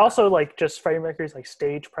 but also, like, just Freddie Mercury's, like,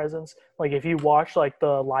 stage presence. Like, if you watch, like,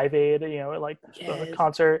 the Live Aid, you know, like, the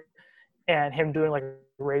concert, and him doing, like,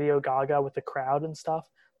 Radio Gaga with the crowd and stuff,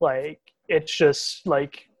 like, it's just,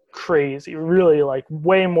 like, crazy. Really, like,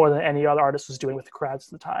 way more than any other artist was doing with the crowds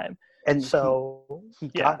at the time. And so he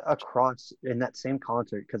got across in that same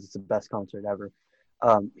concert, because it's the best concert ever.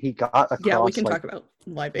 He got across. Yeah, we can like, talk about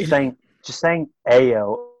Live Aid. saying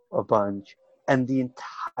Ayo a bunch, and the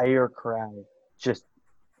entire crowd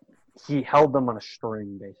he held them on a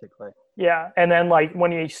string, basically. Yeah, and then, like,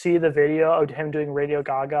 when you see the video of him doing Radio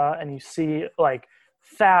Gaga, and you see, like,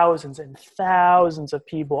 thousands and thousands of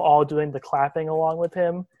people all doing the clapping along with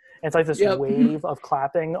him, and it's like this wave of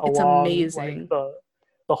clapping It's along, amazing. like,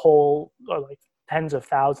 the whole, or, like, tens of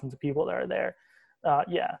thousands of people that are there.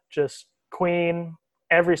 Just Queen,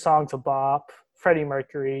 every song's a bop. Freddie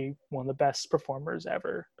Mercury, one of the best performers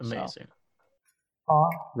ever. Amazing.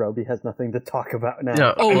 Roby has nothing to talk about now.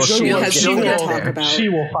 No, Oh, well, she she'll will get talk there. about. She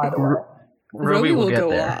will find a way. Roby will get go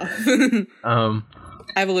there. off.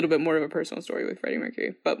 I have a little bit more of a personal story with Freddie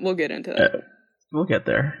Mercury, but we'll get into that. We'll get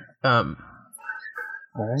there. All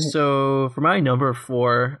right. So for my number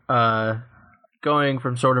 4, going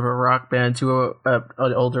from sort of a rock band to an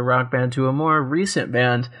older rock band to a more recent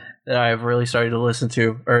band that I've really started to listen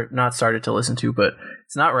to, or not started to listen to, but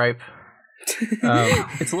it's not ripe.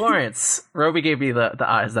 It's Lawrence. Roby gave me the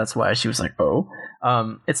eyes. That's why she was like, "Oh."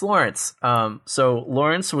 It's Lawrence. So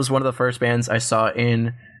Lawrence was one of the first bands I saw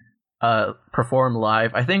in perform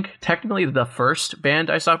live. I think technically the first band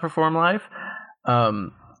I saw perform live,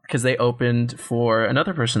 because they opened for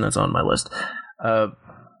another person that's on my list,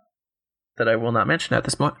 that I will not mention at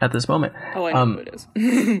this moment. Oh, I know who it is.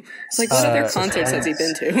 It's like, what other concerts has he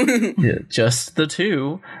been to? Yeah, just the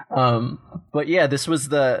 2. But yeah,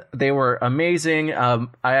 they were amazing. I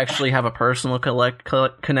actually have a personal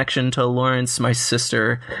connection to Lawrence. My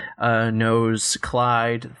sister knows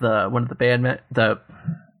Clyde, the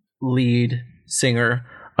lead singer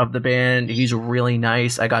of the band. He's really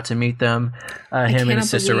nice. I got to meet them. Him and his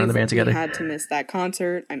sister run the band together. We had to miss that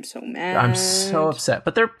concert. I'm so mad. I'm so upset,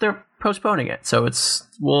 but they're postponing it, so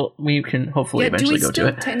we can hopefully eventually go to it. Do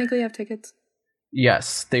we still technically have tickets?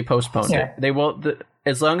 Yes, they postponed it. They will.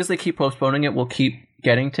 As long as they keep postponing it, we'll keep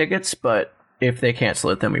getting tickets. But if they cancel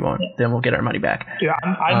it, then we won't. Then we'll get our money back. Yeah,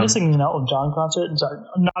 I'm missing an Elton John concert. Sorry,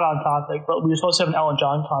 not on topic, but we were supposed to have an Elton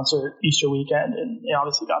John concert Easter weekend, and it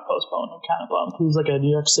obviously got postponed. I'm kind of bummed. He was like a New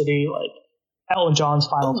York City, like, Elton John's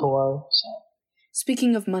final tour. So.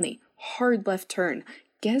 Speaking of money, hard left turn.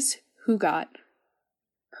 Guess who got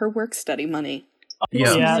her work study money?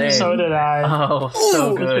 Yeah, so did I. Oh,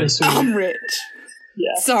 so good. I'm rich.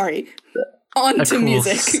 Yeah. Sorry. On to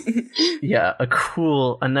music. Yeah, a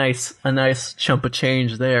nice chunk of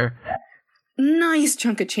change there. Nice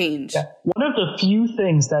chunk of change. Yeah. One of the few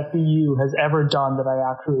things that BU has ever done that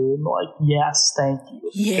I actually am like, yes, thank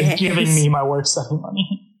you. Yes. Is giving me my work study money.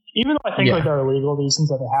 Even though I think like there are legal reasons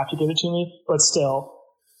that they have to give it to me, but still,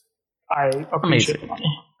 I appreciate the money.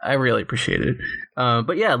 I really appreciate it.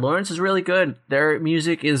 But yeah, Lawrence is really good. Their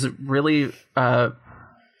music is really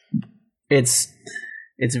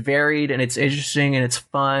it's varied and it's interesting and it's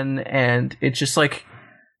fun and it just like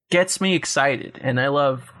gets me excited. And I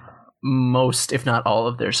love most, if not all,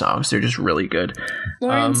 of their songs. They're just really good.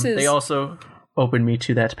 They also opened me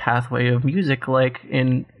to that pathway of music, like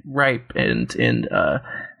in Ripe and in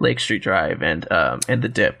Lake Street Drive and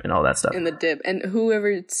The Dip and all that stuff. In The Dip. And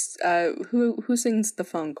who sings the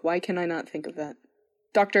funk? Why can I not think of that?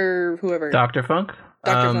 Dr. Funk? Dr.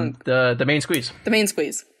 Funk. The Main Squeeze. The Main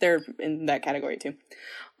Squeeze. They're in that category too.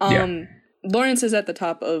 Yeah. Lawrence is at the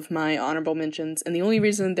top of my honorable mentions, and the only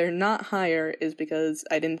reason they're not higher is because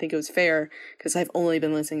I didn't think it was fair, because I've only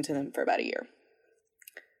been listening to them for about a year.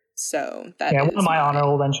 So that one of my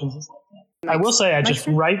honorable mentions is like that. I will say,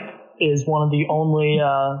 Ripe is one of the only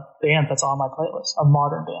bands that's on my playlist of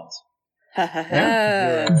modern bands.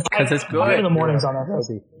 Because it's good. 5 in the mornings on that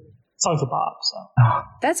song's a bop. So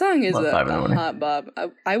that song is a hot bop.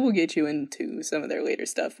 I will get you into some of their later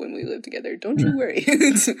stuff when we live together. Don't you worry.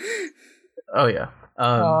 Oh yeah.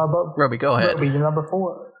 Roby, go ahead. Roby, your number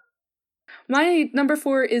 4. My number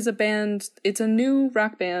 4 is a band. It's a new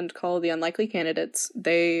rock band called The Unlikely Candidates.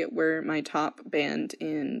 They were my top band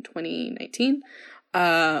in 2019.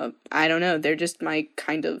 I don't know. They're just my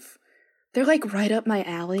kind of. They're like right up my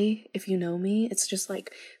alley. If you know me, it's just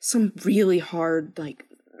like some really hard, like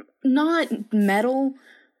not metal,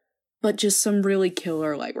 but just some really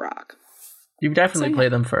killer like rock. You've definitely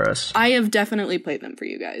played them for us. I have definitely played them for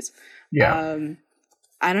you guys. Yeah.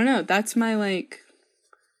 I don't know. That's my like.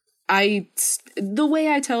 The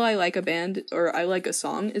way I tell I like a band or I like a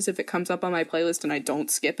song is if it comes up on my playlist and I don't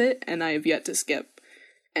skip it, and I have yet to skip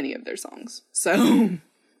any of their songs. So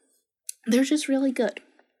they're just really good.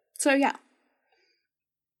 So yeah.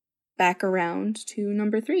 Back around to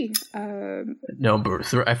number 3. Number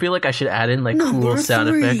 3. I feel like I should add in like cool sound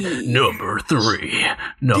effect. Number 3.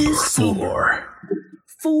 Number 4.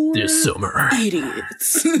 4 this summer.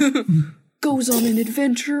 idiots goes on an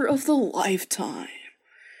adventure of the lifetime.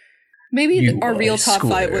 Maybe our real top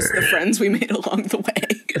 5 was the friends we made along the way.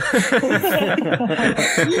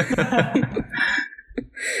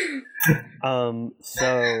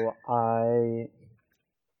 So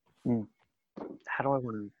how do I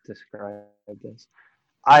want to describe this?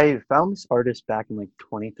 I found this artist back in like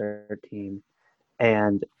 2013,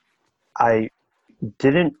 and I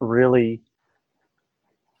didn't really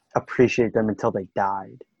appreciate them until they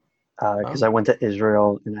died. Because I went to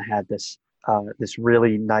Israel and I had this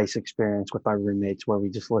really nice experience with my roommates where we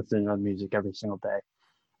just listened to music every single day.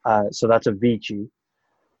 So that's Avicii.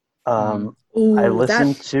 I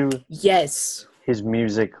listened to his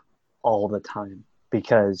music all the time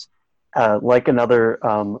because, like another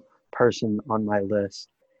person on my list,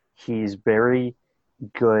 he's very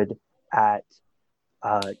good at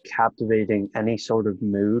captivating any sort of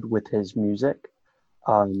mood with his music.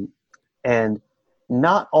 And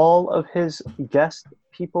not all of his guest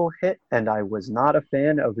people hit, and I was not a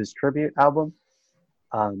fan of his tribute album.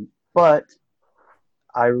 But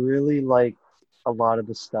I really like a lot of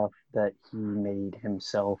the stuff that he made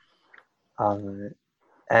himself. And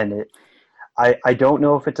I don't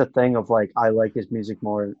know if it's a thing of like, I like his music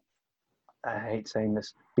more, I hate saying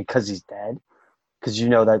this, because he's dead. Because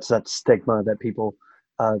that's that stigma that people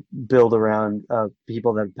build around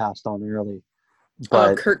people that have passed on early.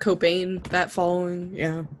 But Kurt Cobain, that following,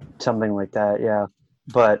 yeah. Something like that, yeah.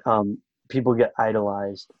 But people get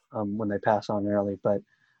idolized when they pass on early. But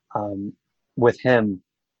with him,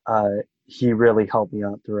 he really helped me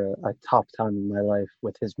out through a tough time in my life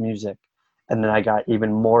with his music. And then I got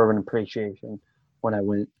even more of an appreciation when I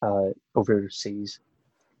went overseas.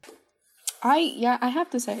 I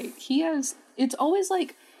have to say, it's always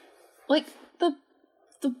like the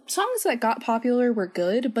songs that got popular were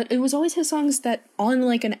good, but it was always his songs that on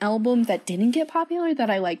like an album that didn't get popular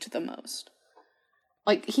that I liked the most.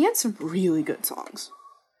 Like, he had some really good songs.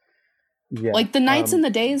 Yeah. Like, The Nights and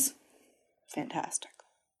the Days, fantastic.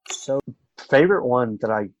 So, favorite one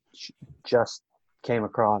that I just came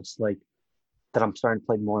across, like, that I'm starting to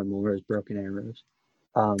play more and more is Broken Arrows.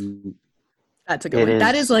 That's a good one.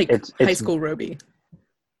 That is like High School Roby.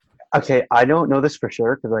 Okay, I don't know this for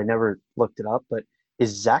sure because I never looked it up, but is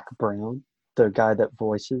Zach Brown the guy that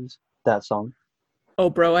voices that song? Oh,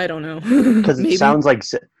 bro, I don't know. Because it sounds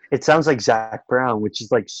like Zach Brown, which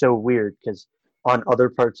is like so weird because on other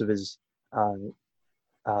parts of his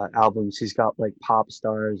albums, he's got like pop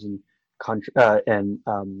stars and country and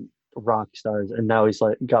rock stars, and now he's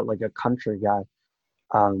like got like a country guy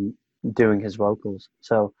doing his vocals.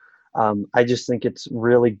 So I just think it's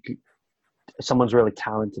really someone's really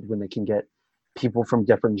talented when they can get people from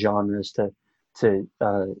different genres to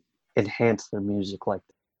enhance their music like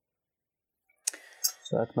that.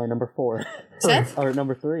 So that's my number 4. Seth? Or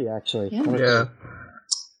number 3, actually. Yeah.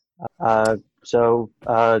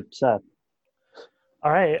 Seth.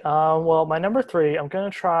 All right. Well, my number 3, I'm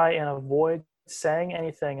going to try and avoid saying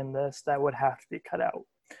anything in this that would have to be cut out.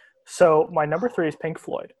 So my number 3 is Pink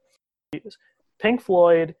Floyd. Pink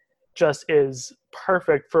Floyd just is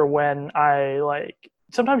perfect for when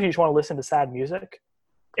sometimes you just want to listen to sad music,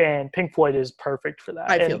 and Pink Floyd is perfect for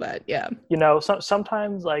that. I feel that, yeah.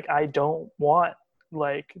 Sometimes like I don't want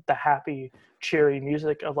like the happy, cheery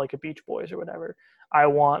music of like a Beach Boys or whatever. I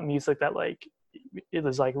want music that like it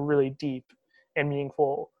is like really deep and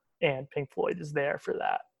meaningful, and Pink Floyd is there for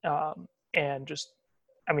that. And just,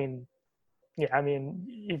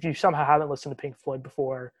 if you somehow haven't listened to Pink Floyd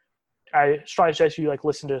before, I strongly suggest you like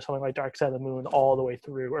listen to something like Dark Side of the Moon all the way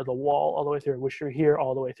through, or The Wall all the way through, Wish You Were Here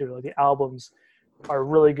all the way through. Like, the albums are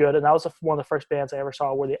really good, and that was one of the first bands I ever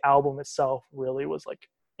saw where the album itself really was like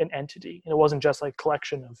an entity, and it wasn't just like a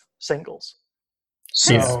collection of singles.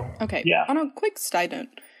 So, okay. Yeah. On a quick side note,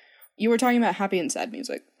 you were talking about happy and sad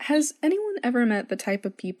music. Has anyone ever met the type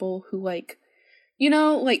of people who like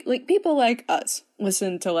people like us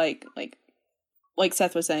listen to like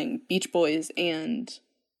Seth was saying, Beach Boys and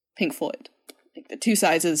Pink Floyd, like the two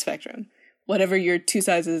sides of the spectrum, whatever your two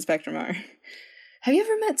sides of the spectrum are. Have you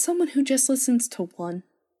ever met someone who just listens to one?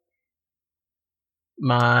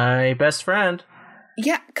 My best friend.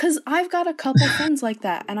 Yeah, because I've got a couple friends like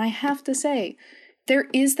that, and I have to say, there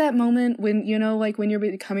is that moment when, you know, like when you're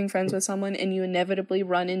becoming friends with someone and you inevitably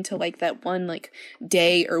run into like that one like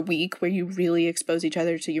day or week where you really expose each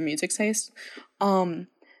other to your music taste. I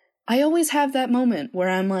always have that moment where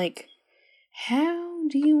I'm like, how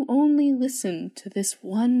do you only listen to this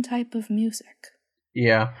one type of music?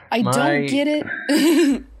 Yeah. I don't get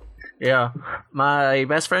it. Yeah. My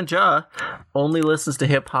best friend Ja only listens to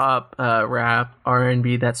hip hop, rap,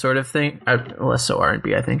 R&B, that sort of thing. Less so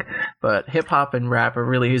R&B, I think. But hip hop and rap are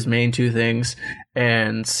really his main two things.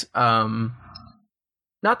 And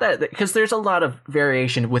not that, because there's a lot of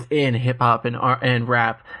variation within hip hop and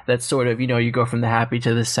rap. That's sort of, you know, you go from the happy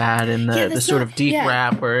to the sad and the sort of deep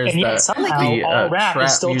rap, whereas all rap trap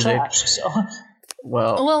is still music. Trash, so.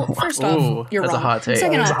 Well, first off, you're that's wrong. A hot take.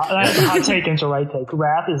 Second off, that's a hot take and a right take.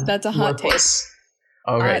 Rap is that's a hot worthless.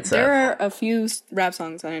 take. All right, there are a few rap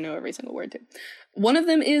songs that I know every single word to. One of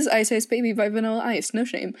them is "Ice Ice Baby" by Vanilla Ice. No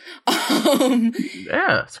shame.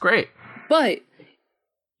 Yeah, it's great. But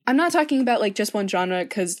I'm not talking about like just one genre,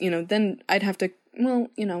 because, you know, then I'd have to. Well,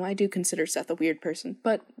 you know, I do consider Seth a weird person,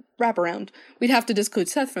 but wrap around. We'd have to disclude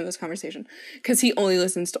Seth from this conversation because he only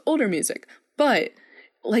listens to older music. But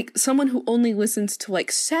like someone who only listens to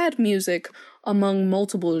like sad music among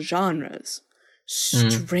multiple genres,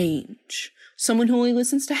 strange. Someone who only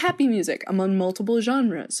listens to happy music among multiple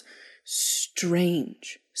genres,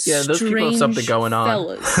 strange. Yeah, those people have something going on.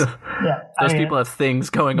 Those people have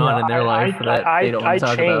things going on in their life that they don't want to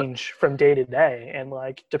talk about. I change from day to day, and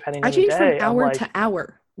like depending on the day, I change from hour to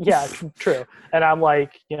hour. Yeah, true. And I'm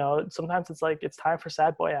like, you know, sometimes it's like it's time for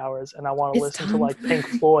sad boy hours, and I want to listen to like Pink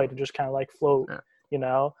Floyd and just kind of like float. Yeah. You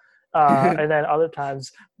know, and then other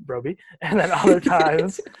times Roby, and then other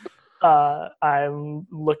times I'm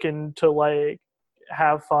looking to like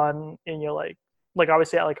have fun, and you're like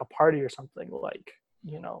obviously at like a party or something, like,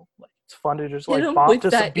 you know, like it's fun to just like bop to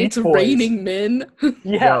some Beach Boys. It's Raining Men.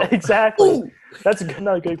 Yeah, exactly. Ooh. That's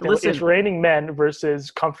another good example. It's Raining Men versus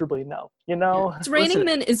Comfortably No. You know, It's Raining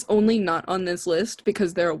Men is only not on this list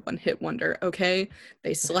because they're a one-hit wonder. Okay,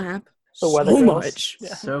 they slap so much.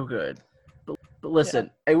 Yeah. So good. But listen,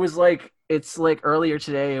 it's like earlier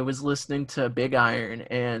today I was listening to Big Iron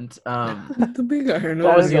and the Big Iron.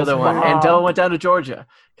 What was the other one? And Della Went Down to Georgia.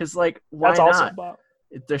 Because like, why That's not? Awesome,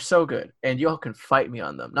 they're so good, and y'all can fight me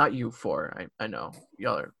on them. Not you four. I know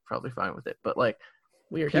y'all are probably fine with it, but like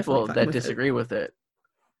people that disagree with it,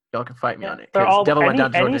 y'all can fight me on it. They're all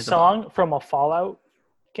any song from a Fallout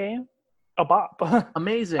game, a bop.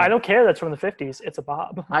 Amazing. I don't care that's from the 50s. It's a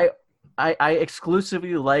bop. I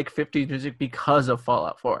exclusively like 50s music because of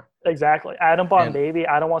Fallout 4. Exactly. Adam Bomb Baby,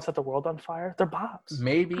 I Don't Want to Set the World on Fire. They're bops.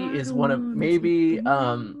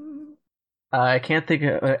 I can't think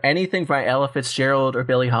of anything by Ella Fitzgerald or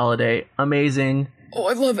Billie Holiday. Amazing. Oh,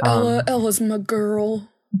 I love Ella. Ella's my girl.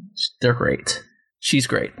 They're great. She's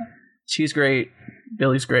great.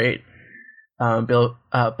 Billie's great.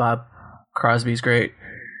 Bob Crosby's great.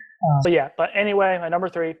 But anyway, my number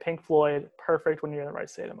 3, Pink Floyd, perfect when you're in the right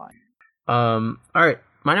state of mind. All right,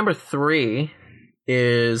 my number 3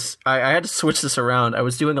 is I had to switch this around. I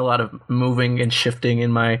was doing a lot of moving and shifting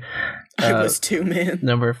in my I was too, man.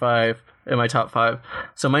 Number 5 in my top 5.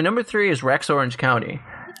 So my number 3 is Rex Orange County.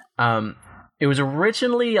 It was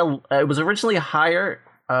originally higher,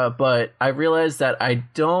 but I realized that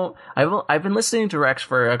I've been listening to Rex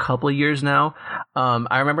for a couple of years now.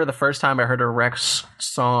 I remember the first time I heard a Rex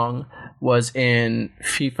song was in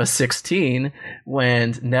FIFA 16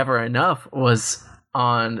 when Never Enough was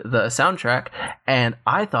on the soundtrack, and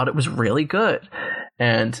I thought it was really good.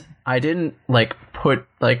 And I didn't put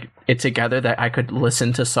it together that I could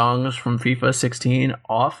listen to songs from FIFA 16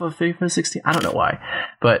 off of FIFA 16. I don't know why,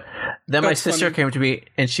 but then my sister came to me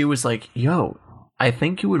and she was like, "Yo, I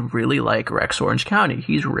think you would really like Rex Orange County.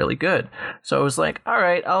 He's really good." So I was like, "All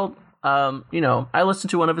right, I'll." I listened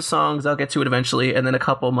to one of his songs. I'll get to it eventually. And then a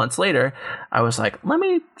couple months later, I was like, let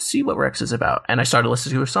me see what Rex is about. And I started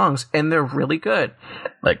listening to his songs, and they're really good.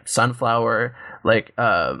 Like Sunflower,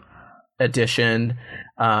 Edition,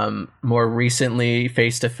 more recently,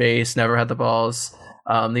 Face to Face, Never Had the Balls.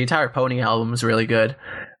 The entire Pony album is really good.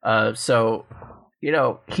 So,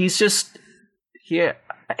 he's just,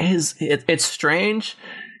 it's strange.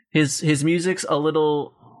 His music's a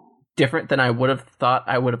little different than I would have thought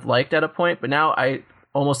I would have liked at a point, but now I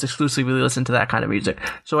almost exclusively listen to that kind of music.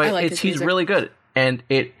 So he's really good, and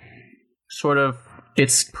it's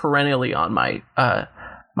perennially on my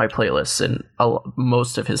my playlists, and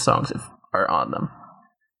most of his songs are on them.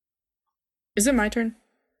 Is it my turn?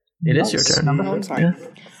 It is your turn. I'm sorry. Yeah.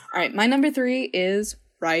 All right, my number 3 is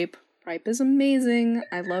Ripe Ripe is amazing.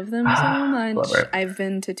 I love them so much. I've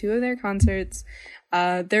been to 2 of their concerts.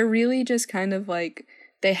 They're really just kind of like,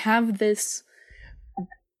 they have this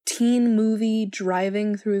teen movie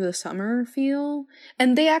driving through the summer feel,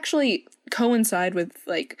 and they actually coincide with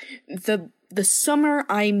like the summer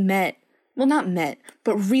I met, well, not met,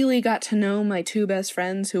 but really got to know my 2 best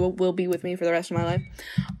friends who will be with me for the rest of my life.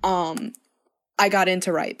 I got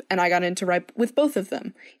into Ripe, and I got into Ripe with both of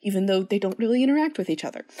them, even though they don't really interact with each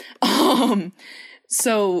other.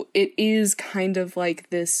 So it is kind of like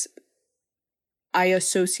this, I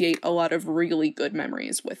associate a lot of really good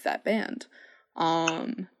memories with that band.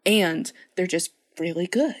 And they're just really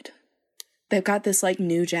good. They've got this like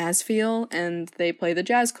new jazz feel, and they play the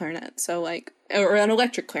jazz clarinet, so like, or an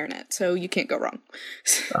electric clarinet, so you can't go wrong.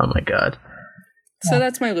 Oh my god. So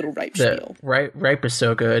that's my little Ripe spiel. Ripe is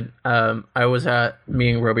so good.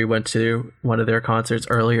 Me and Roby went to one of their concerts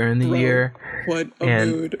earlier in the year. What a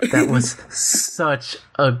mood. That was such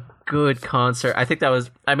a good concert. I think that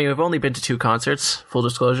was, I mean, we've only been to 2 concerts, full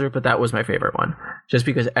disclosure, but that was my favorite one. Just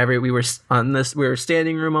because we were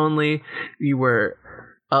standing room only. We were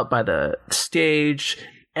up by the stage.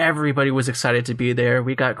 Everybody was excited to be there.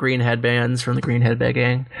 We got green headbands from the Green Headband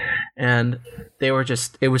Gang, and they were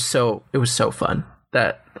just, it was so fun.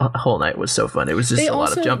 That whole night was so fun. It was just a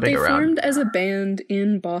lot of jumping around. They formed as a band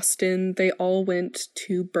in Boston. They all went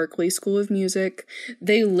to Berklee School of Music.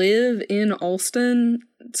 They live in Allston,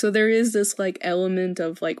 so there is this like element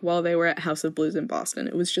of like, while they were at House of Blues in Boston,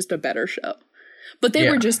 it was just a better show. But they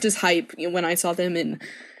were just as hype when I saw them in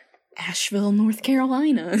Asheville, North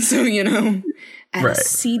Carolina. So, at a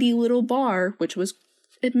seedy little bar, which was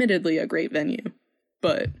admittedly a great venue.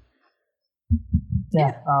 But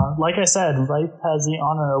yeah, like I said, Ripe has the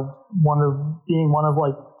honor of being one of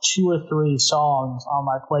like 2 or 3 songs on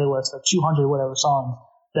my playlist of 200 whatever songs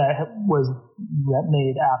that was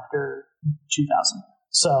made after 2000.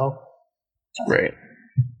 So, right,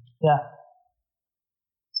 yeah,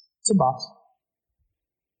 it's a boss.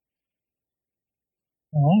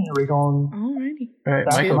 All right, are we going? Alrighty. All right,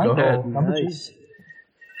 Michael, go ahead. Number Nice.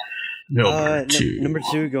 2. Number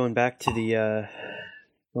 2, going back to the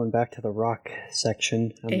rock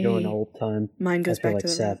section. I'm going old time. Mine goes back to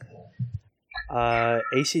the Seth.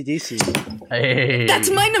 AC/DC. Hey. That's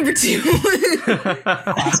my number 2.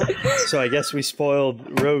 So I guess we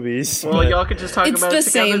spoiled Roby's. Well, y'all could just talk it's about the it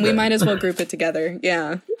together. same. We then. might as well group it together.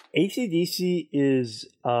 Yeah. AC/DC is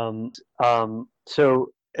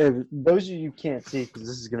so those of you who can't see, because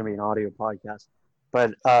this is going to be an audio podcast,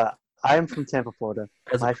 but I am from Tampa, Florida.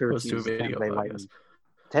 As my favorite opposed team to a is video Tampa Bay podcast. Lightning.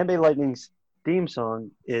 Tampa Bay Lightning's theme song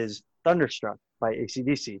is Thunderstruck by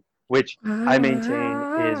AC/DC, which I maintain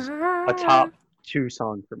is a top 2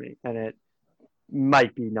 song for me, and it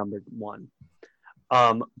might be number 1.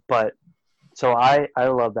 But so I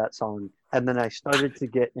love that song, and then I started to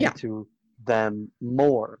get into them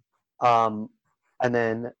more, and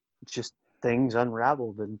then just things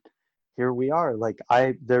unraveled, and here we are. Like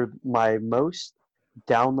they're my most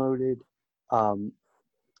downloaded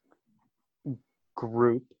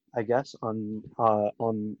group, I guess, on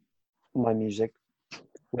my music,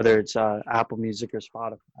 whether it's Apple Music or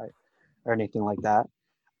Spotify or anything like that.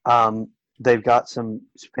 They've got some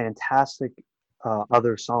fantastic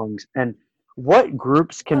other songs, and what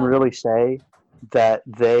groups can really say that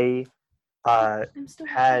they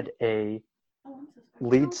had a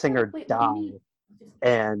lead singer die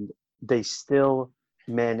and they still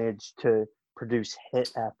managed to produce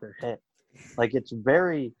hit after hit? Like, it's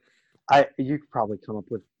very, you could probably come up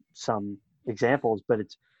with some examples, but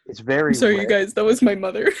it's very I'm sorry, rare. you guys. That was my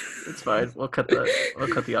mother. It's fine. We'll cut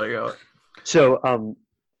the audio out. So,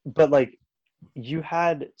 but like, you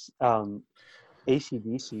had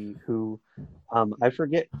AC/DC, who I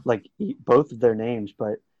forget like both of their names,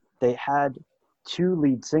 but they had 2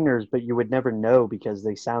 lead singers, but you would never know because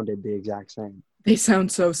they sounded the exact same. They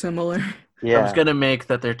sound so similar. Yeah, I was gonna make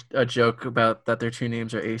that a joke about that their 2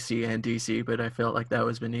 names are AC and DC, but I felt like that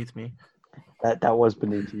was beneath me. that was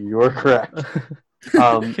beneath you. You were correct.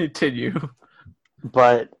 Continue.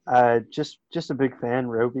 But just a big fan,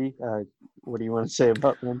 Roby. What do you want to say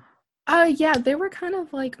about them? Yeah, they were kind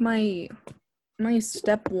of like my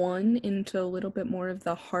step 1 into a little bit more of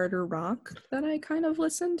the harder rock that I kind of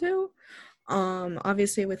listened to.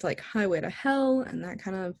 Obviously with like Highway to Hell and that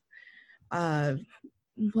kind of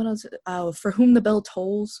what else? For Whom the Bell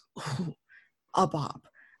Tolls. Ooh, a bop.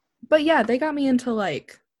 But yeah, they got me into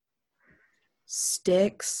like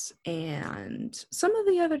Styx and some of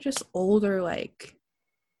the other just older like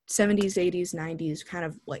 70s, 80s, 90s kind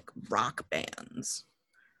of like rock bands.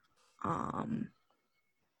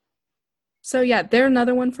 So yeah, they're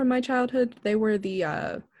another one from my childhood. They were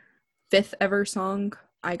the 5th ever song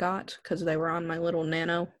I got because they were on my little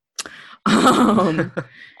Nano. And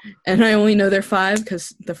I only know their 5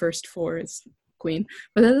 because the first 4 is Queen,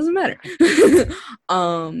 but that doesn't matter.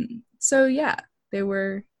 So yeah, they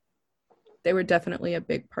were definitely a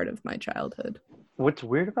big part of my childhood. What's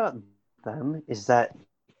weird about them is that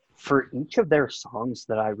for each of their songs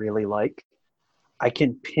that I really like, I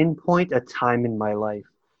can pinpoint a time in my life.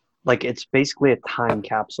 Like, it's basically a time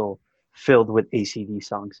capsule filled with AC/DC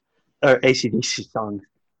songs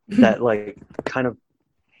that like kind of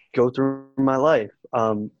go through my life.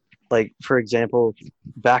 Like, for example,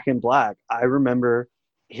 Back in Black. I remember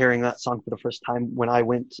hearing that song for the first time when I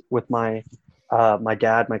went with my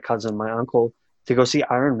dad, my cousin, my uncle to go see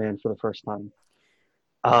Iron Man for the first time.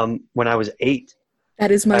 When I was 8.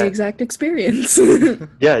 That is my exact experience.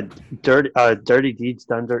 Yeah, Dirty Deeds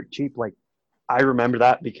Done Dirt Cheap. Like, I remember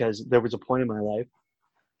that because there was a point in my life,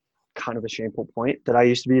 kind of a shameful point, that I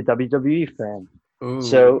used to be a WWE fan. Ooh.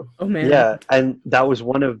 So, oh man, yeah, and that was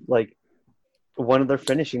one of their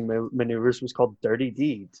finishing maneuvers was called Dirty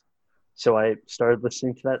Deeds. So I started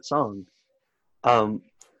listening to that song.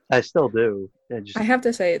 I still do. I have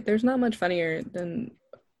to say, there's not much funnier than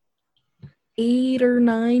 8 or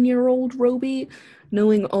 9-year-old Roby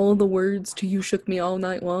knowing all the words to "You Shook Me All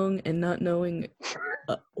Night Long" and not knowing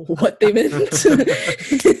what they meant.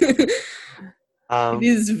 It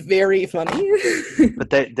is very funny. But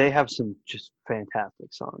they have some just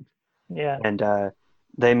fantastic songs. Yeah. And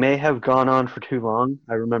they may have gone on for too long.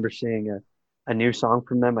 I remember seeing a new song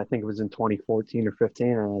from them. I think it was in 2014 or 15,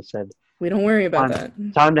 and I said, "We don't worry about that.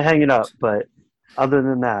 Time to hang it up." But other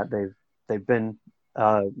than that, they've been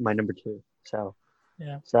my number 2. So,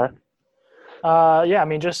 yeah. Seth? Yeah, I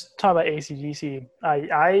mean, just talking about AC/DC,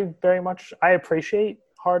 I very much appreciate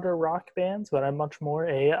harder rock bands, but I'm much more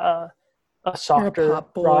a softer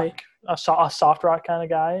pop boy. rock, a soft rock kind of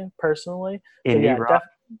guy personally. Indie rock.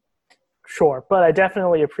 Sure, but I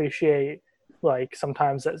definitely appreciate like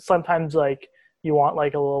sometimes like you want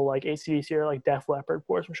like a little like AC/DC or like Def Leppard,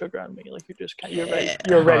 Pour Some Sugar on Me. Like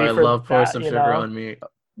you're ready I for love Pour that, Some Sugar on Me.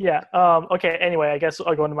 Yeah. Okay. Anyway, I guess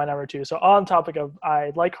I'll go into my number 2. So on topic of,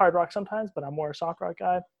 I like hard rock sometimes, but I'm more a soft rock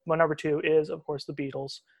guy. My number 2 is, of course, the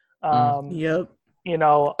Beatles. Yep. You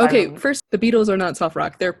know. Okay. First, the Beatles are not soft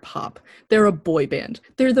rock. They're pop. They're a boy band.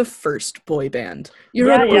 They're the first boy band.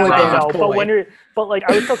 You're a boy band. Boy. But like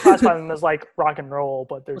I would still classify them as like rock and roll.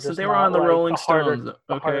 But they're just they were on the like Rolling Stones.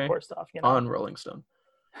 Okay. Hardcore stuff. You know? On Rolling Stone.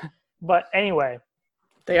 But anyway,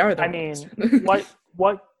 they are. I mean,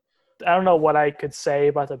 what I don't know what I could say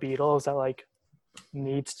about the Beatles that like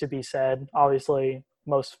needs to be said. Obviously,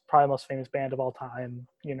 probably most famous band of all time.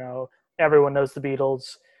 You know, everyone knows the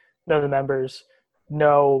Beatles, know the members,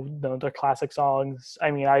 know their classic songs. I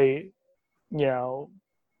mean, I don't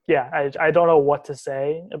know what to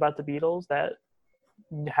say about the Beatles that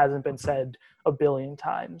hasn't been said a billion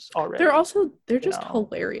times already. They're just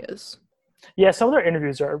hilarious. Yeah, some of their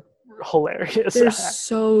interviews are hilarious. They're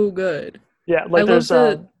so good. Yeah, like there's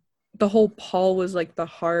the whole Paul was like the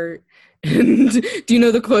heart. And do you know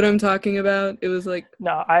the quote I'm talking about? It was like,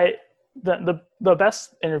 no, the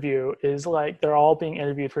best interview is like they're all being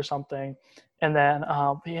interviewed for something, and then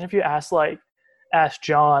the interview asked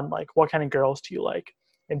John like, what kind of girls do you like?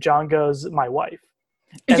 And John goes, my wife.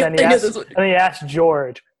 And then he asked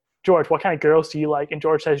George, what kind of girls do you like? And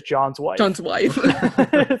George says John's wife.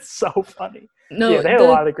 It's so funny. No, yeah, they had a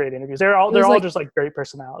lot of great interviews. They're all just like great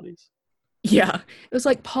personalities. Yeah, it was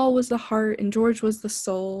like Paul was the heart and George was the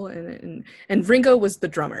soul and Ringo was the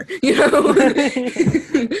drummer. You know,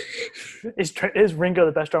 is Ringo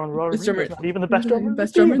the best drummer in the world? Ringo's not even the best drummer.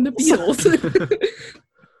 Best drummer in the Beatles.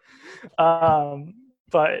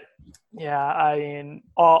 But yeah, I mean,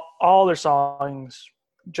 all their songs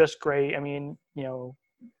just great. I mean, you know,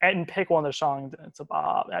 and pick one of their songs, it's a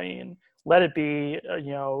bop. I mean, Let It Be,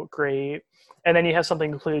 great. And then you have something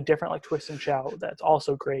completely different like Twist and Shout that's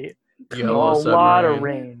also great. Lot of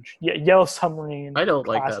range. Yeah, Yellow Submarine. I don't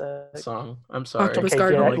like that song. I'm sorry. Octopus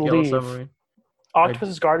Garden. I don't like Yellow Submarine.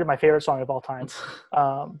 Octopus Garden, my favorite song of all time.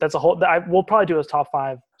 That's a whole. We'll probably do a top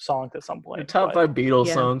 5 songs at some point. Your top 5 Beatles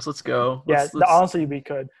songs. Let's go. Honestly, we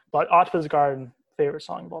could. But Octopus Garden, favorite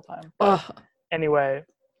song of all time. Anyway,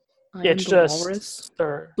 it's just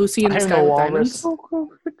Lucy in the Sky with Diamonds.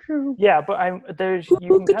 Yeah, but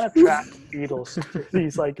you can kind of track Beatles through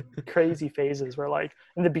these like crazy phases where like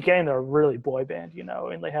in the beginning they're a really boy band, you know,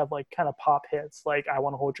 and they have like kind of pop hits like I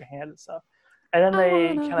Want to Hold Your Hand and stuff. And then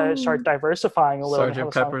they kind of start diversifying a little.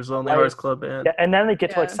 Sgt. Pepper's Lonely Hearts Club Band. Yeah, and then they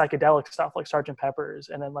get to like psychedelic stuff like Sgt. Pepper's,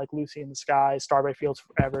 and then like Lucy in the Sky, Strawberry Fields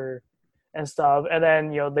Forever, and stuff. And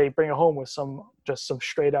then they bring it home with some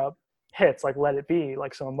straight up hits, like Let It Be,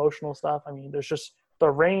 like some emotional stuff. I mean, there's just the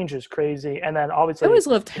range is crazy, and then obviously I always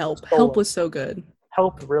loved Help. solo. Help was so good.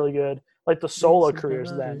 Help really good. Like the solo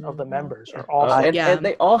careers then of the members are awesome. And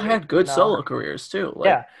they all had good You know? solo careers too. Like,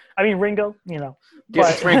 Yeah, I mean Ringo, you know, yeah,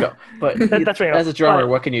 it's Ringo. But That's Ringo. as a drummer, But-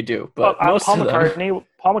 what can you do? But most Paul of them,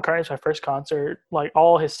 McCartney's my first concert. Like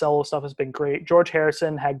all his solo stuff has been great. George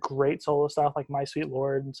Harrison had great solo stuff, like My Sweet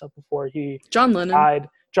Lord and stuff before he John Lennon. died.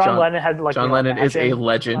 John Lennon had like John you know, Lennon is a Imagine.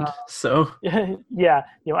 legend. So Yeah,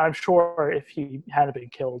 you know, I'm sure if he hadn't been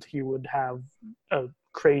killed, he would have a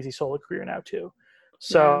crazy solo career now too.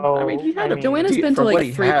 So I mean, he had a Joanna's Dude, been to for what like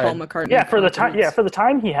he 3 had- Paul McCartney. yeah, for the time, concerts. for the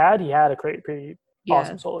time he had a pretty Yeah.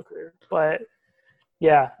 awesome solo career. But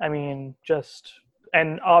yeah, I mean, just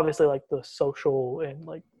and obviously like the social and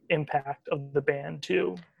like impact of the band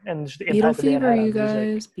too, and just the Beatle impact that they had Fever, on you music,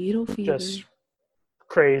 guys. Beatle Fever. just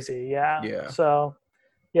crazy. Yeah. Yeah. So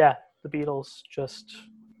yeah, the Beatles just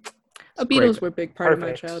The Beatles great. were a big part of my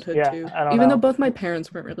Perfect. childhood Yeah, too. I don't Even know. though both my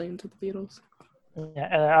parents weren't really into the Beatles.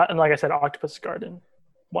 yeah, and like I said, Octopus Garden,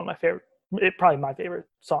 one of my favorite, probably my favorite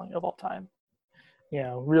song of all time. You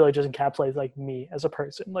know, really just encapsulates like me as a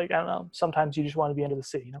person. Like I don't know, sometimes you just want to be under the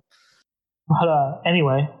sea, you know. But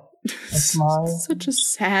anyway, that's my. Such a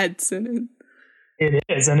sad sentence. It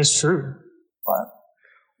is, and it's true. But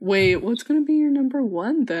Wait, what's gonna be your number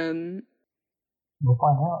one then? we'll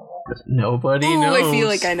find out. nobody Oh, knows. I feel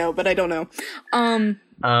like I know, but I don't know.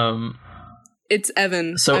 It's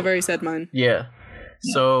Evan. So- I've already said mine. Yeah.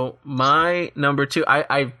 So my number 2,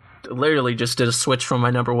 I literally just did a switch from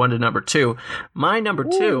my number 1 to number 2. My number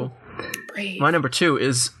 2 Brave. My number 2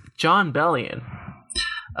 is John Bellion.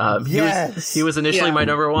 Yes. He was initially Yeah. my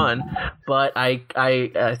number 1, but I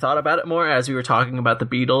thought about it more as we were talking about the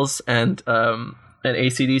Beatles and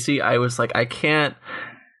AC/DC. I was like, I can't,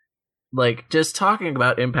 like, just talking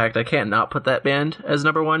about impact, I can't not put that band as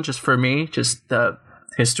number 1, just for me, just the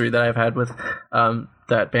history that I've had with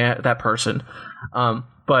that band, that person.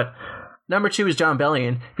 But number 2 is John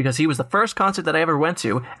Bellion because he was the first concert that I ever went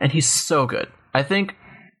to, and he's so good. I think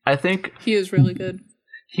He is really good.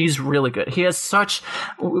 he's really good. He has such.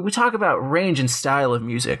 We talk about range and style of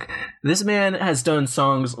music. This man has done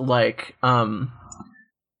songs like,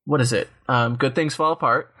 what is it? Good Things Fall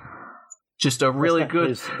Apart. Just a really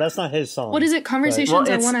good. That's not his song. What is it? Conversations I want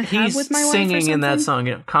to have he's with my wife. Or singing in that something? song.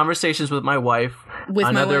 You know, Conversations with My Wife. With my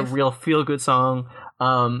another wife. real feel good song.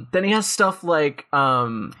 Then he has stuff like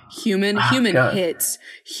Human God. hits.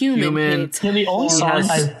 Human hits. Yeah, the only He song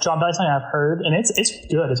has- John Bellion song I've heard, and it's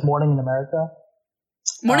good. It's "Morning in America."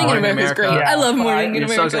 Morning in Morning in America is great. America. I love Yeah. Morning in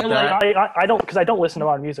Yeah, songs America. like that. I don't because I don't listen to a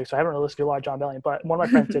lot of music, so I haven't really listened to a lot of John Bellion. But one of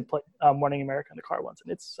my friends did play "Morning in America" in the car once,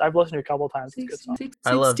 and I've listened to it a couple of times. It's a good song.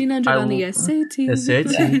 I love- 1600 on the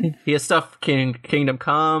SAT. He has stuff Kingdom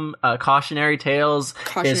Come, Cautionary Tales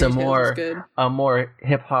Cautionary is a Tales more is good.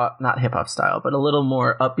 not hip hop style, but a little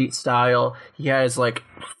more upbeat style. He has like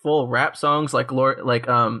full rap songs like Glory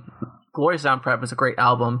Sound Prep is a great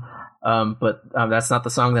album, but that's not the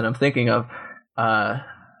song that I'm thinking of.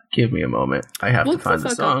 Give me a moment. I have What to find the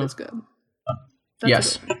the fuck up song. is good. That's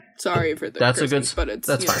Yes. a good- sorry for the That's a cursing, good. but it's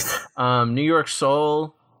That's you know. fine. New York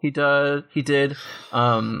Soul. He did. Ooh,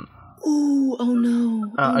 oh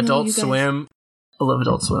no. Oh, no, Adult you guys. Swim. I love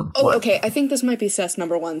Adult Swim. Oh, What? okay. I think this might be Seth's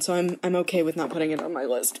number one, so I'm okay with not putting it on my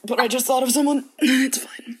list. But I just thought of someone. It's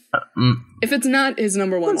fine. If it's not his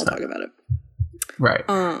number one, I'll talk about it. Right.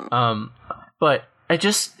 But I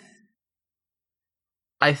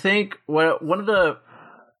think one of the.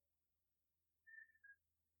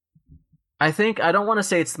 I don't want to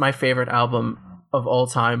say it's my favorite album of all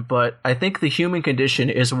time, but I think The Human Condition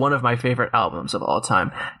is one of my favorite albums of all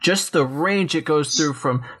time. Just the range it goes through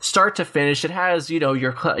from start to finish. It has,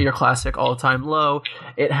 your classic All Time Low.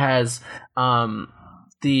 It has I'm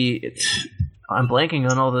blanking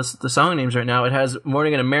on all the song names right now. It has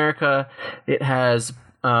Morning in America. It has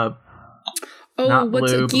Oh, Not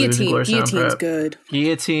what's Blue, a Blues and Guillotine? Glory Sound Guillotine's Prep. good.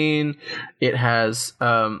 Guillotine. It has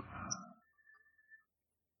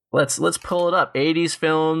let's pull it up. 80s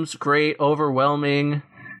films, great, overwhelming.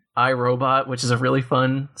 I, Robot, which is a really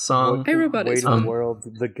fun song. Hey, Robot Weight is of fun. the World,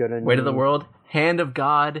 The Good and Weight of the World. Hand of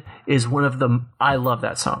God is one of the. I love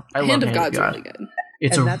that song. I Hand love of God's really good.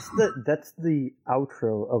 It's and a that's the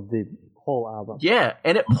outro of the whole album. Yeah,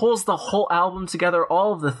 and it pulls the whole album together,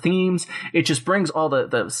 all of the themes. It just brings all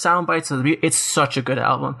the sound bites of the beat. It's such a good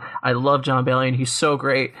album. I love John Bellion. He's so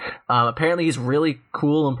great. Apparently, he's really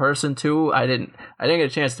cool in person too. I didn't get a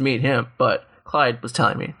chance to meet him, but Clyde was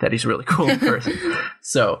telling me that he's really cool in person.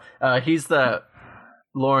 So he's the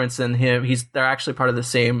Lawrence and him. They're actually part of the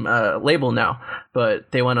same label now,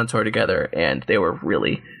 but they went on tour together and they were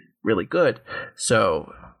really, really good.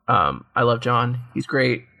 So I love John. He's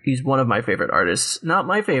great. He's one of my favorite artists. Not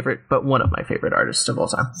my favorite, but one of my favorite artists of all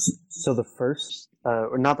time. So the first,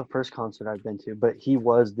 or not the first concert I've been to, but he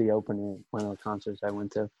was the opener at one of the concerts I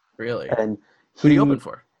went to. Really? And Who did he open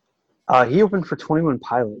for? He opened for 21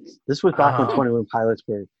 Pilots. This was back when Oh. 21 Pilots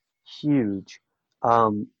were huge,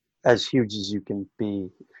 as huge as you can be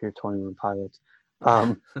if you're 21 Pilots.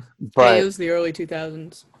 Hey, But it was the early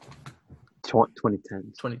 2000s.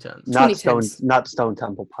 2010s. 2010s. Not 2010s. Stone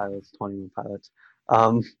Temple Pilots, 21 Pilots.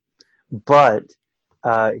 But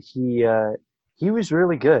he was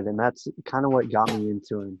really good, and that's kind of what got me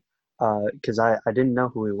into him. Because I didn't know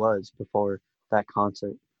who he was before that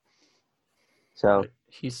concert. So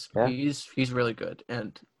He's yeah. he's really good,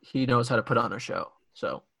 and he knows how to put on a show.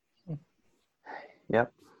 So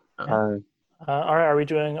Yep. Uh, All right, are we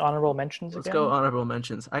doing honorable mentions let's again? go honorable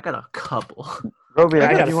mentions. I got a couple. Roby, I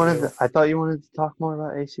I got thought a you wanted. few. I thought you wanted to talk more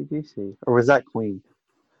about AC/DC, or was that Queen?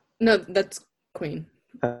 No, that's Queen.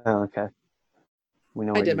 Okay. We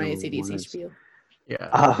know. I what did your my number AC/DC one is. spiel.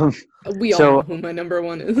 Yeah. We all So- know who my number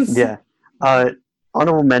one is. Yeah.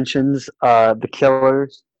 Honorable mentions. The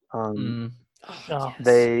Killers. Mm, Oh, Oh. yes.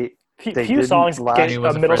 They Few didn't songs last- get He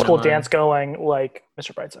was a a middle friend of school mine. dance going, like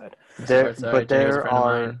Mr. Brightside. there, Brightside, but Jenny was a there friend of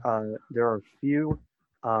are mine. there are a few.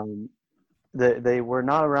 They were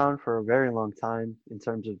not around for a very long time in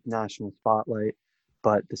terms of national spotlight,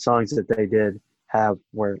 but the songs that they did have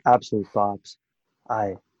were absolute bops.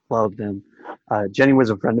 I loved them. Jenny Was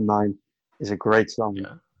a Friend of Mine is a great song.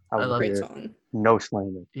 Yeah. I would love Great hear it. song. No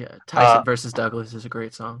slander. Yeah. Tyson versus Douglas is a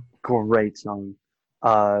great song. Great song.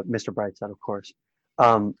 Mr. Brightside, of course.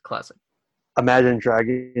 Classic. Imagine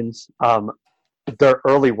Dragons. Their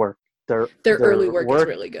early work. Their Early work is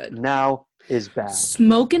really good. now is bad.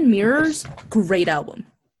 Smoke and Mirrors, great album.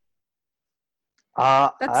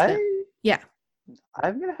 That's them. Yeah.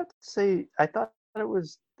 I'm gonna have to say I thought it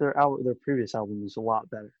was their previous album was a lot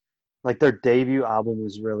better. Like their debut album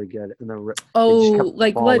was really good, and they just kept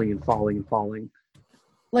like falling what? and falling and falling.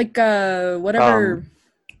 Like whatever.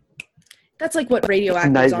 That's like what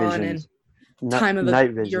Radioactive's Night on Visions. and Time of the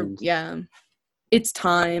Night your Visions. yeah. It's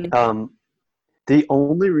time. The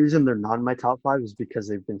only reason they're not in my top 5 is because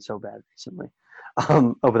they've been so bad recently.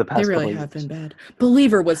 Over the past They really couple have years. been bad.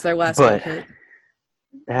 Believer was their last But- big hit.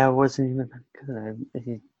 That wasn't even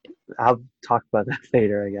good. I'll talk about that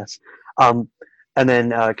later, I guess. And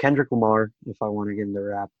then Kendrick Lamar, if I want to get into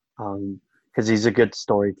rap, because he's a good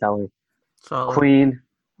storyteller. Solid. Queen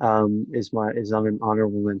is on an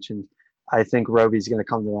honorable mention. I think Roby's gonna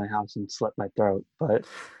come to my house and slit my throat, but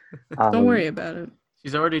Don't worry about it.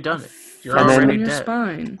 She's already done it. You're And Fist then- on already your dead.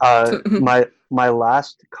 spine. My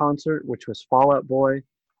last concert, which was Fall Out Boy,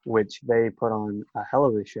 which they put on a hell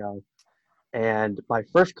of a show, and my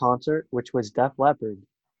first concert, which was Def Leppard.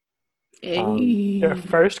 Hey. Their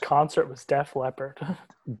first concert was Def Leppard.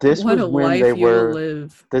 This What was a when life they you will were.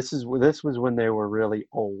 live. This was when they were really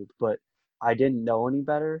old, but I didn't know any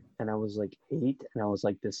better, and I was like 8, and I was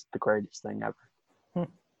like, "This is the greatest thing ever."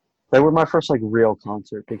 They were my first like real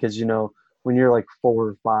concert because when you're like 4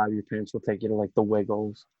 or 5, your parents will take you to like the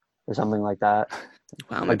Wiggles or something like that.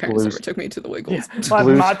 Wow, my Like parents blues. never took me to the Wiggles. my,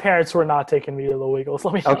 Blues. my parents were not taking me to the Wiggles.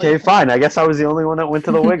 Let me tell Okay, you. fine. I guess I was the only one that went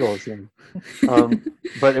to the Wiggles then.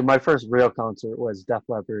 But my first real concert was Def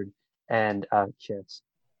Leppard and Kiss.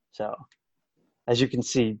 So, as you can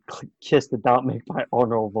see, Kiss did not make my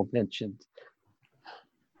honorable mentions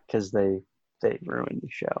because they ruined the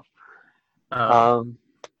show.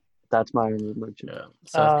 That's my honorable mention. Yeah.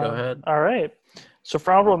 Seth, go ahead. All right. So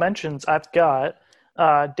for honorable mentions, I've got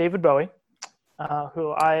David Bowie,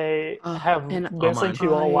 who I have an been listening to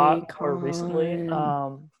a lot more recently.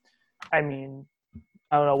 icon. I mean,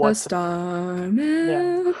 I don't know The what.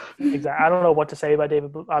 Starman. Exactly. I don't know what to say about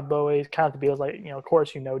David Bowie. It's kind of the Beatles, like of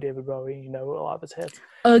course David Bowie, a lot of his hits.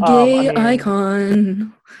 A gay I mean-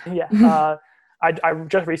 icon. Yeah. I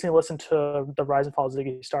just recently listened to The Rise and Fall of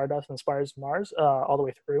Ziggy Stardust and Spires of Mars all the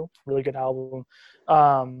way through. Really good album.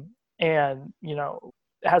 And it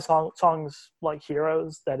has songs like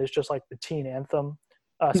Heroes that is just like the teen anthem,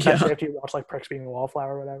 especially after you watch like Perks Being a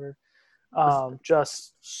Wallflower or whatever.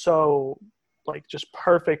 Just so like just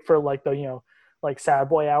perfect for like the like sad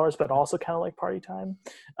boy hours, but also kind of like party time.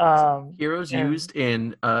 Heroes and- used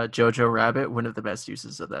in Jojo Rabbit, one of the best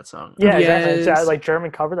uses of that song. Yeah, exactly. It's Yes. like German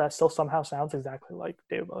cover that still somehow sounds exactly like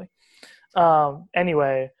David Bowie.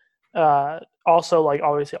 Anyway, also like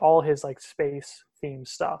obviously all his like space themed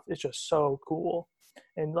stuff is just so cool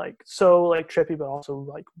and like so like trippy, but also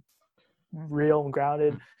like real and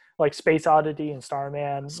grounded. Like Space Oddity and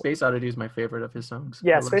Starman. Space Oddity is my favorite of his songs.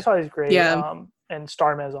 Yeah, I love Space Oddity is great. Yeah. And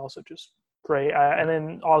Starman is also just great. And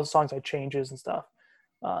then all the songs like Changes and stuff.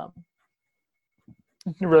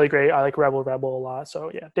 Really great. I like Rebel Rebel a lot.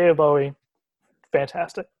 So yeah, David Bowie,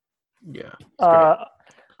 fantastic. Yeah.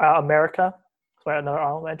 America, another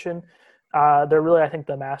honorable mention. They're really, I think,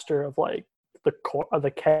 the master of like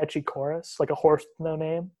the catchy chorus, like A Horse with No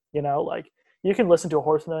Name. You know, like you can listen to A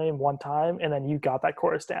Horse with No Name one time, and then you got that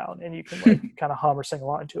chorus down, and you can like kind of hum or sing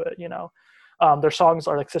along to it. You know, their songs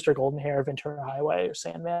are like Sister Golden Hair, Ventura Highway, or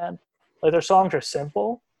Sandman. Like their songs are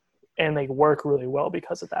simple, and they work really well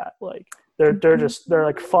because of that. Like they're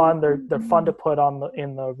like fun. They're fun to put on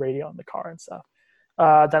in the radio in the car and stuff.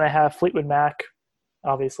 Then I have Fleetwood Mac,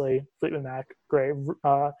 obviously Fleetwood Mac, great.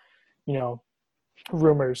 You know,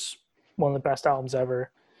 Rumors, one of the best albums ever.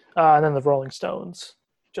 And then the Rolling Stones,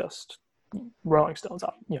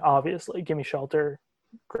 obviously. Gimme Shelter,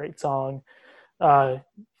 great song. Can't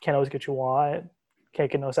Always Get You Want,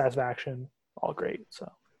 Can't Get No Satisfaction, all great.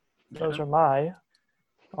 So those are my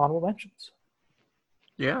honorable mentions.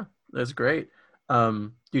 Yeah, that's great.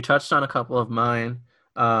 You touched on a couple of mine.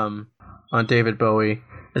 On David Bowie,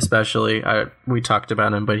 especially. We talked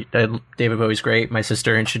about him, but David Bowie's great. My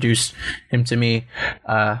sister introduced him to me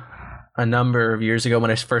a number of years ago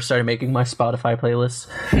when I first started making my Spotify playlists.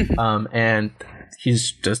 And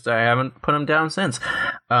I haven't put him down since.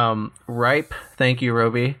 Ripe, thank you,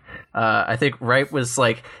 Roby. I think Ripe was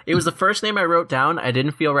it was the first name I wrote down. I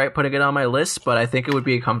didn't feel right putting it on my list, but I think it would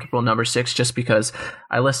be a comfortable number 6 just because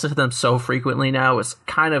I listen to them so frequently now. It's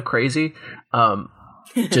kind of crazy.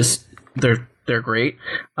 Just they're great.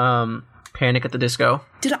 Panic at the Disco.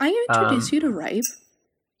 Did I introduce you to Ripe?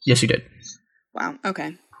 Yes, you did. Wow.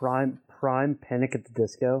 Okay. Prime Panic at the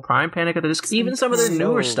Disco. Prime Panic at the Disco. Even some of their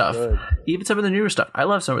newer stuff. Good. Even some of the newer stuff. I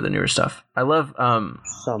love some of the newer stuff. I love some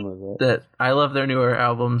of it. I love their newer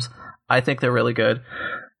albums. I think they're really good.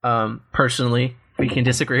 Personally, we can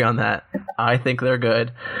disagree on that. I think they're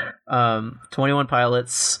good. 21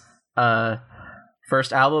 Pilots.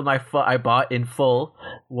 First album I bought in full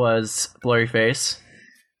was Blurry Face.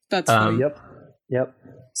 That's funny. Yep.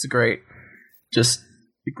 It's just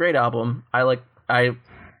a great album. I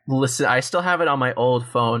still have it on my old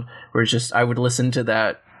phone where I would listen to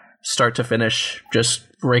that start to finish, just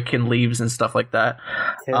raking leaves and stuff like that.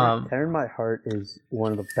 Tear in My Heart is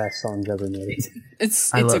one of the best songs ever made.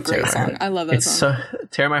 It's a great song. I love that song.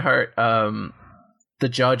 Tear My Heart. The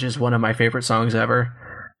Judge is one of my favorite songs ever.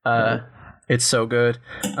 It's so good.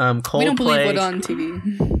 Coldplay. We don't believe what's on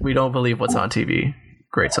TV. We don't believe what's on TV.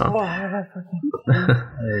 Great song.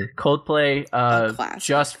 Coldplay.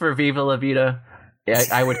 Just for Viva La Vida.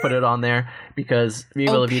 I would put it on there because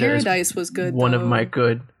Viva La Vida Paradise was good. One of my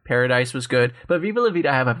good. Paradise was good, but Viva La Vida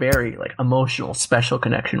I have a very emotional, special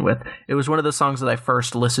connection with. It was one of the songs that I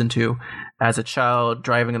first listened to as a child,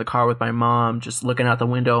 driving in the car with my mom, just looking out the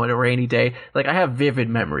window on a rainy day. I have vivid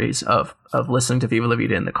memories of listening to Viva La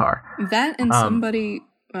Vida in the car. That and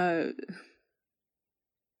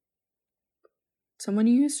someone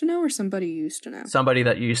you used to know or somebody you used to know? Somebody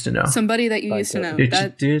that you used to know. Somebody that you used to know.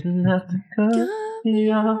 That didn't have to come.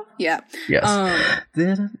 Yeah. Yes.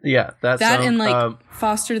 That song, and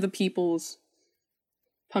Foster the People's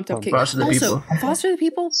Pumped Up Kicks. Foster the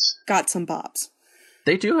People got some bops.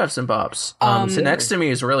 They do have some bops. Sit Next to Me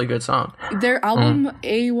is a really good song. Their album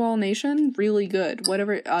AWOL Nation, really good.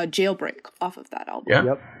 Whatever, Jailbreak off of that album. Yeah.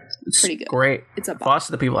 Yep. It's pretty good. Great. It's a bop.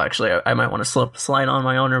 Foster the People, actually. I might want to slide on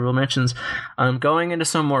my honorable mentions. Going into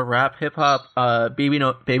some more rap, hip hop, Baby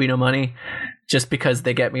No Money, just because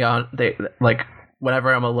they get me on. They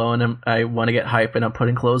whenever I'm alone and I want to get hype and I'm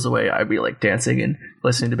putting clothes away, I'd be dancing and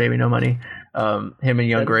listening to Baby No Money. Him and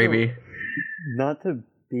Young Gravy. Not to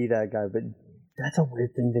be that guy, but that's a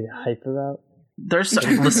weird thing to get hype about.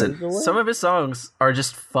 Listen, some of his songs are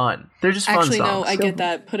just fun. They're just fun songs. Actually, no, I get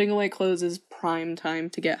that. Putting away clothes is prime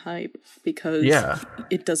time to get hype because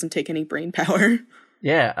it doesn't take any brain power.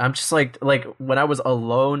 Yeah, I'm just like when I was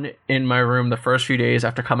alone in my room the first few days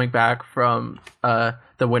after coming back from the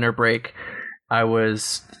winter break, I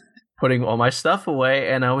was putting all my stuff away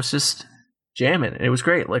and I was just jamming. It was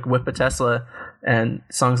great, Whip a Tesla and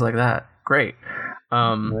songs like that. Great.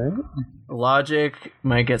 Logic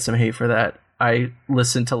might get some hate for that. I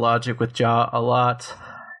listen to Logic with Ja a lot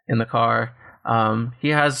in the car. He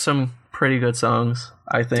has some pretty good songs,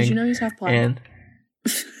 I think. Did you know he's half black? And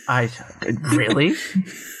I really?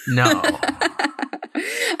 No.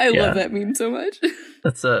 I love that meme so much.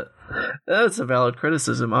 That's a valid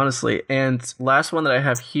criticism, honestly. And last one that I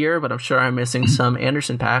have here, but I'm sure I'm missing some,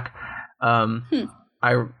 Anderson .Paak.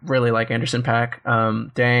 I really like Anderson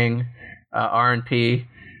 .Paak. Dang, R&P,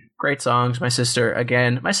 great songs. My sister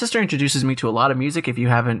introduces me to a lot of music. If you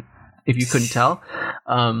couldn't tell,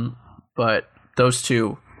 but those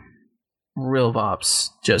two real bops.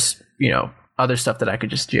 Just, other stuff that I could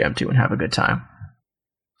just jam to and have a good time.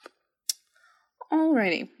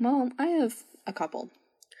 Alrighty. Well, I have a couple.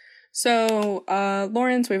 So,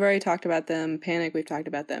 Lawrence, we've already talked about them. Panic, we've talked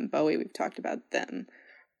about them. Bowie, we've talked about them.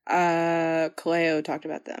 Kaleo talked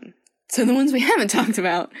about them. So the ones we haven't talked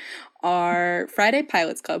about are Friday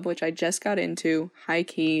Pilots Club, which I just got into. High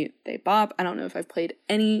key, they bop. I don't know if I've played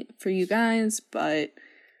any for you guys, but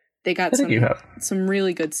they got some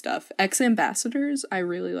really good stuff. Ex Ambassadors, I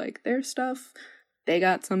really like their stuff. They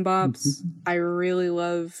got some bops. I really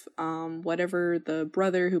love whatever the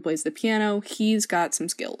brother who plays the piano. He's got some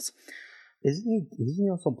skills. Isn't he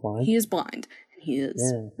also blind? He is blind. He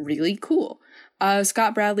is really cool.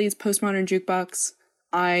 Scott Bradley's Postmodern Jukebox.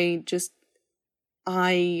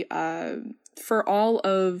 For all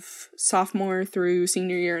of sophomore through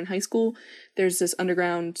senior year in high school, there's this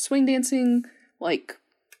underground swing dancing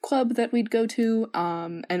club that we'd go to,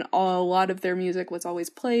 and a lot of their music was always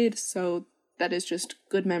played, so that is just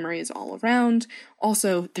good memories all around.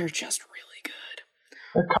 Also, they're just really good.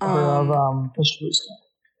 The cover of History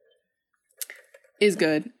is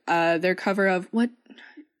good. Their cover of what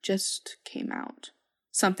just came out?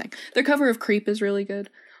 Something. Their cover of Creep is really good.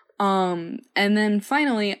 And then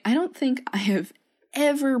finally, I don't think I have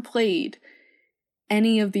ever played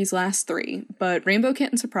any of these last three, but Rainbow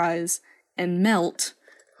Kitten Surprise and Melt,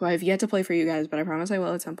 who I've yet to play for you guys, but I promise I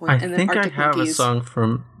will at some point. And then Arctic I have Monkeys. A song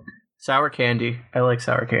from Sour Candy. I like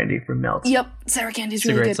Sour Candy from Melt. Yep, Sour Candy's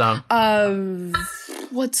really good. Song.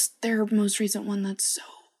 What's their most recent one that's so...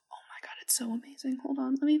 Oh my god, it's so amazing. Hold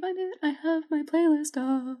on, let me find it. I have my playlist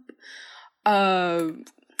up.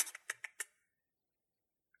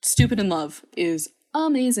 Stupid in Love is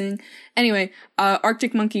amazing. Anyway,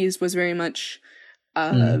 Arctic Monkeys was very much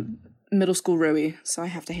middle school Rowie, so I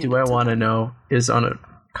have to hand Do I Want to Know is on a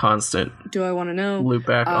constant Do I Want to Know loop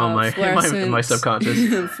back on my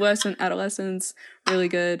subconscious. Fluorescent Adolescence, really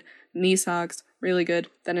good. Knee Socks, really good.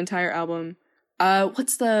 That entire album.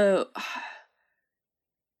 What's the...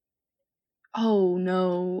 Oh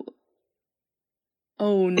no.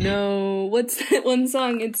 What's that one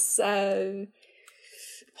song? It's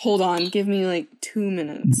hold on, give me 2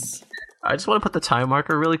 minutes. I just want to put the time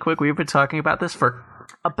marker really quick. We've been talking about this for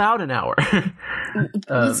about an hour.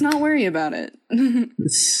 Let's not worry about it.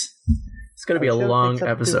 It's going to be a long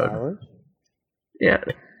episode. Yeah,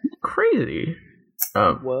 crazy.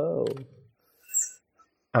 Whoa.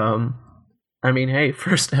 I mean, hey,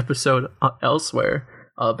 first episode elsewhere.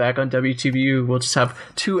 Back on WTBU, we'll just have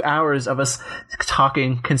 2 hours of us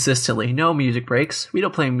talking consistently. No music breaks. We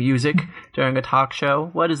don't play music during a talk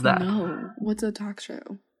show. What is that? No. What's a talk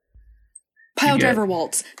show? Pile Driver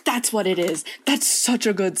Waltz. That's what it is. That's such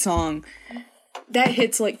a good song. That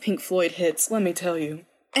hits like Pink Floyd hits, let me tell you.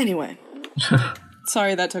 Anyway.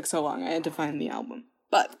 Sorry that took so long. I had to find the album.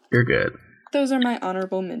 But you're good. Those are my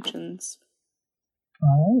honorable mentions.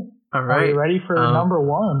 All right. Are you ready for number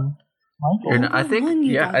one? I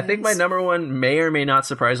think my number one may or may not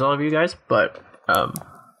surprise all of you guys, but I'm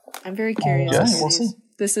very curious. We'll see.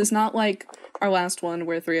 This is not like our last one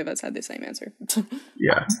where 3 of us had the same answer.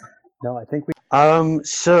 Yeah. No, I think we.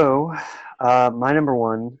 So, my number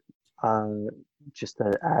one, just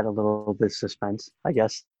to add a little bit of suspense, I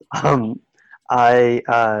guess. I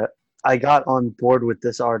got on board with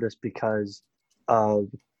this artist because of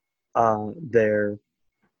their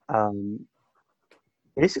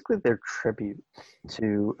basically their tribute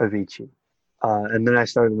to Avicii. And then I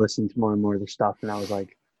started listening to more and more of their stuff, and I was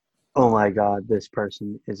like, oh my god, this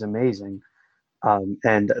person is amazing.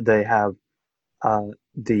 And they have I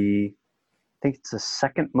think it's the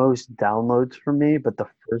second most downloads for me, but the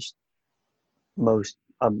first most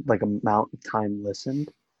amount of time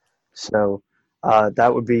listened. So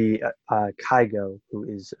that would be Kygo, who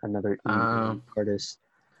is another artist.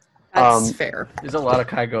 That's fair. There's a lot of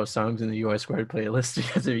Kygo songs in the UI Squared playlist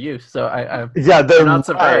because of you, so I'm they're not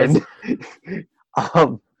surprised.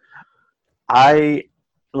 I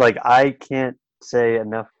can't say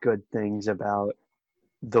enough good things about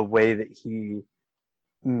the way that he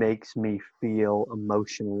makes me feel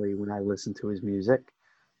emotionally when I listen to his music.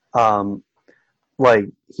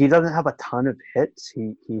 He doesn't have a ton of hits.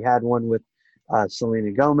 He had one with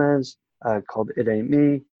Selena Gomez called It Ain't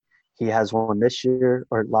Me. He has one this year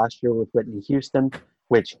or last year with Whitney Houston,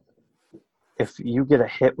 which if you get a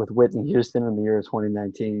hit with Whitney Houston in the year of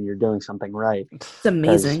 2019, you're doing something right. It's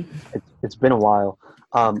amazing. It's been a while.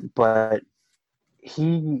 But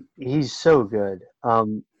he's so good.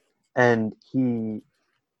 And he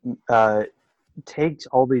takes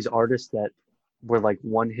all these artists that were like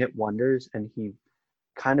one-hit wonders, and he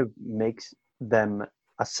kind of makes them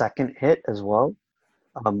a second hit as well.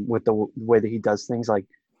 with the way that he does things, like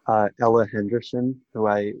Ella Henderson, who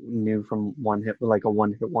I knew from a one hit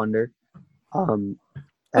wonder.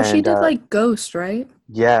 She did like Ghost, right?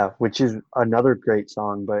 Yeah, which is another great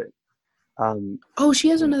song, but she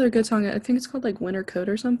has another good song. I think it's called like Winter Coat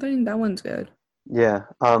or something. That one's good. yeah,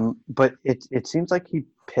 but it seems like he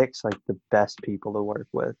picks like the best people to work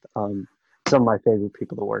with. Some of my favorite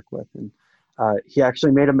people to work with, and he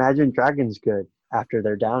actually made Imagine Dragons good after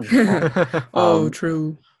they're down.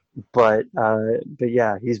 True. But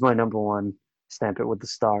yeah, he's my number one. Stamp it with the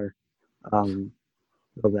star. Love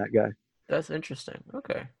that guy. That's interesting.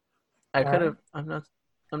 Okay, I could have.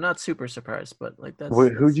 I'm not super surprised, but like that's.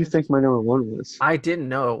 Who'd you think my number one was? I didn't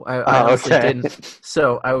know. I honestly didn't.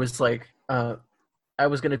 So I was like, I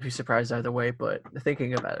was gonna be surprised either way, but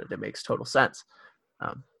thinking about it, it makes total sense.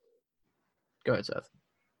 Go ahead, Seth.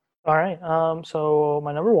 All right. So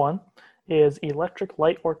my number one is Electric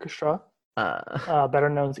Light Orchestra, better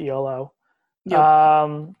known as ELO.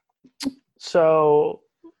 Yep. So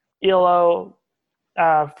ELO,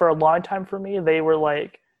 for a long time for me, they were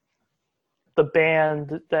like the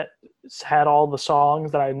band that had all the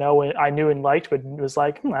songs that I knew and liked, but was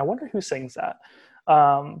like, I wonder who sings that,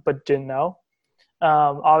 but didn't know.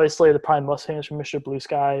 Obviously, the probably most famous from Mr. Blue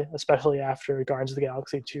Sky, especially after Guardians of the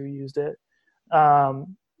Galaxy 2 used it.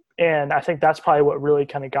 And I think that's probably what really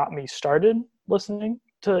kind of got me started listening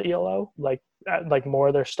to ELO, like more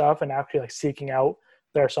of their stuff and actually like seeking out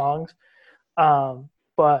their songs.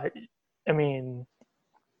 But I mean,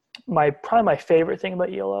 my favorite thing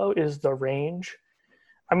about ELO is the range.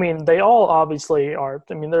 I mean, they all obviously are.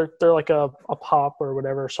 I mean, they're like a pop or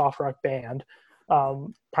whatever soft rock band,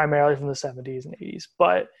 primarily from the 70s and 80s.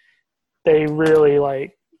 But they really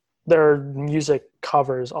like their music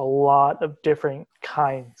covers a lot of different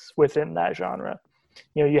kinds within that genre.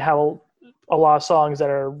 You know, you have a lot of songs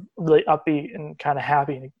that are really upbeat and kind of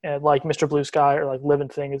happy, and like Mr. Blue Sky or like Living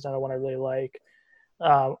Thing is another one I really like.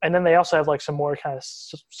 And then they also have like some more kind of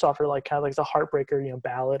softer, like kind of like the Heartbreaker, you know,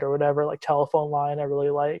 ballad or whatever, like Telephone Line I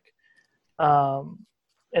really like.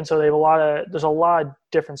 And so they have there's a lot of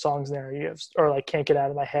different songs in there. You have, or like Can't Get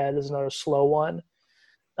Out of My Head is another slow one.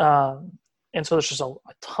 And so there's just a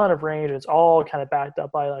ton of range. It's all kind of backed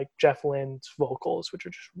up by like Jeff Lynne's vocals, which are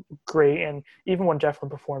just great. And even when Jeff Lynne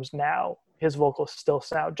performs now, his vocals still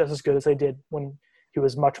sound just as good as they did when he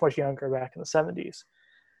was much, much younger back in the 70s.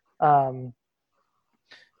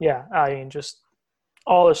 Yeah, I mean, just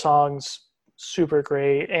all the songs, super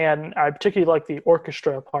great. And I particularly like the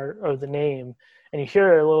orchestra part of the name. And you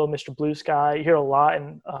hear a little Mr. Blue Sky. You hear a lot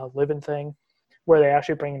in Living Thing, where they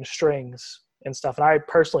actually bring in strings and stuff. And I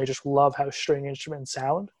personally just love how string instruments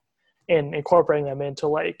sound, and incorporating them into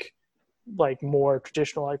like more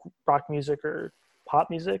traditional like rock music or pop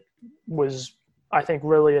music was, I think,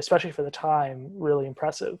 really, especially for the time, really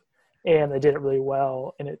impressive. And they did it really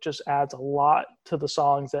well, and it just adds a lot to the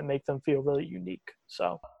songs that make them feel really unique.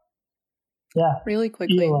 So, yeah. Really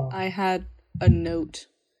quickly, I had a note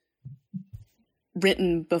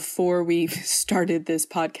written before we started this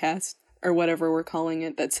podcast, or whatever we're calling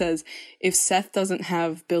it, that says, if Seth doesn't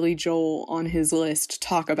have Billy Joel on his list,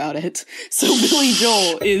 talk about it. So Billy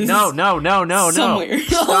Joel is no somewhere.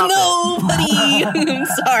 Oh no, buddy. I'm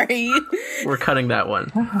sorry. We're cutting that one.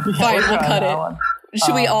 Fine, we'll cut it.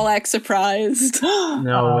 Should we all act surprised?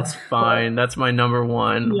 No, it's fine. That's my number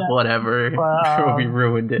one. Yeah. Whatever. We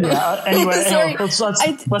ruined it. Yeah. Anyway,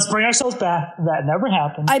 let's bring ourselves back. That never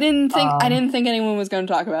happened. I didn't think anyone was going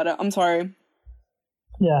to talk about it. I'm sorry.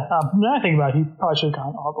 Yeah. Now I think about it, he probably should have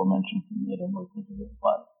gotten an honorable mention from me. I didn't look into it,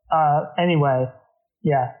 but anyway,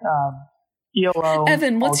 yeah. ELO.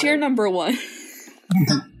 Evan, what's your number one?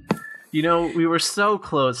 You know, we were so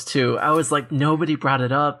close to. I was like, nobody brought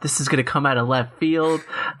it up. This is going to come out of left field.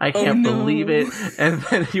 I can't believe it. And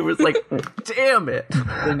then he was like, damn it.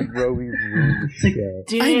 Then Rowie ruined the show.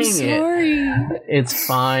 Dang I'm sorry. It's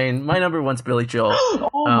fine. My number one's Billy Joel.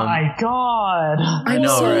 Oh my God. I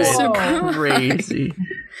know, so right? surprised. Crazy.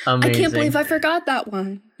 Amazing. I can't believe I forgot that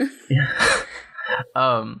one.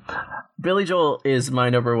 Billy Joel is my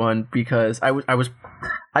number one because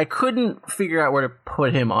I couldn't figure out where to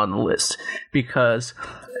put him on the list, because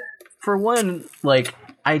for one, like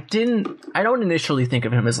I don't initially think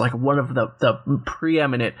of him as like one of the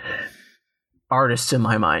preeminent artists in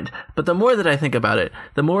my mind, but the more that I think about it,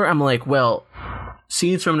 the more I'm like, well,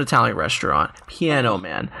 Scenes from an Italian Restaurant, Piano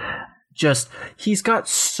Man, just he's got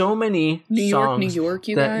so many songs. New York,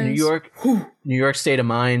 you guys. New York State of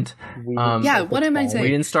Mind. Yeah, what am I saying? We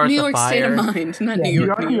didn't start New the York fire. State of Mind, not New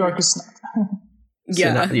York. New York is.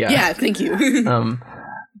 Yeah, thank you.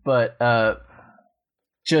 But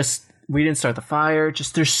just We Didn't Start the Fire.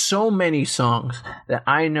 Just there's so many songs that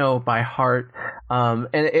I know by heart, and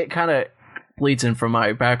it kind of bleeds in from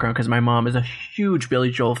my background because my mom is a huge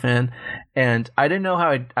Billy Joel fan, and I don't know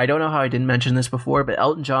how I didn't mention this before, but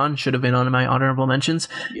Elton John should have been on my honorable mentions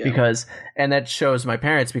because, and that shows my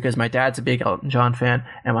parents because my dad's a big Elton John fan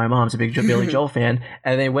and my mom's a big Billy Joel fan,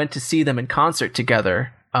 and they went to see them in concert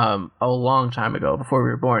together a long time ago before we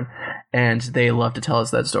were born, and they love to tell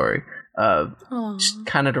us that story, just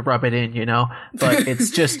kind of to rub it in, but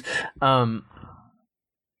it's just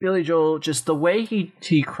Billy Joel, just the way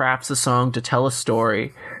he crafts a song to tell a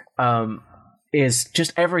story, is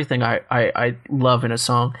just everything I love in a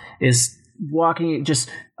song. Is walking, just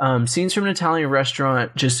scenes from an Italian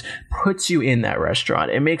restaurant just puts you in that restaurant.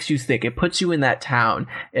 It makes you think. It puts you in that town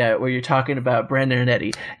where you're talking about Brandon and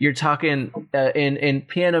Eddie. You're talking in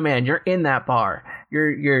Piano Man. You're in that bar.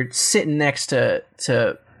 You're sitting next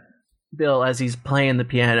to Bill as he's playing the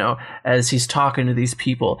piano, as he's talking to these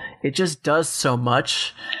people. It just does so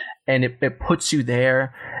much, and it puts you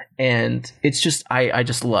there, and it's just I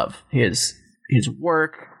just love his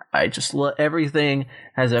work. I just love everything.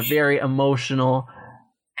 Has a very emotional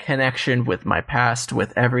connection with my past,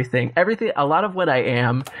 with everything. A lot of what I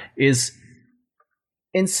am is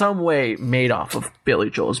in some way made off of Billy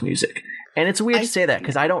Joel's music. And it's weird to say that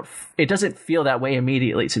because it doesn't feel that way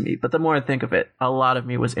immediately to me. But the more I think of it, a lot of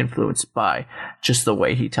me was influenced by just the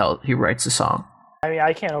way he writes a song. I mean,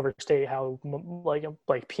 I can't overstate how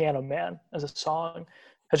like Piano Man as a song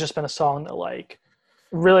has just been a song that like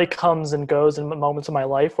really comes and goes in moments of my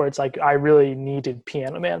life where it's like I really needed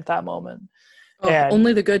Piano Man at that moment. And,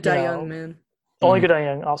 Only the Good Die Young, man. Only Good Die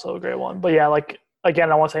Young, also a great one. But yeah, like again,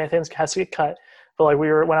 I won't say anything has to get cut. But like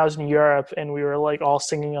when I was in Europe and we were like all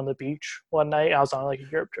singing on the beach one night. I was on like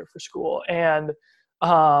a Europe trip for school, and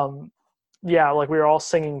like we were all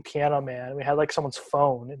singing Piano Man. We had like someone's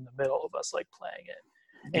phone in the middle of us like playing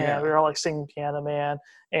it, and we were all like singing Piano Man,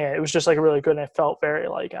 and it was just like really good. And it felt very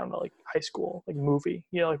like, I don't know, like high school like movie,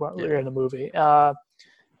 like when we were in the movie. And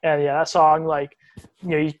yeah, that song, like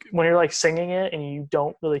when you're like singing it and you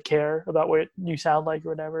don't really care about what you sound like or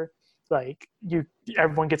whatever. Like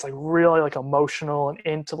everyone gets like really like emotional and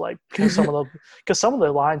into like some of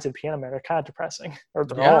the lines in Piano Man are kind of depressing, or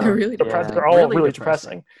they're all really depressing. They're all really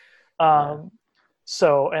depressing.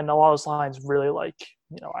 So, and a lot of those lines really like,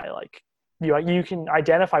 I like, you can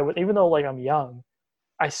identify with, even though like I'm young,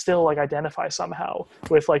 I still like identify somehow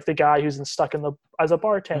with like the guy who's stuck as a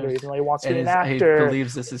bartender, even though he wants to be an actor. He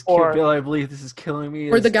believes this is Bill, I believe this is killing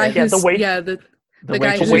me. Or the guy who's the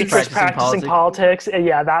guy waitress practicing politics.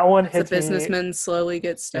 Yeah, that one hits me. The businessman slowly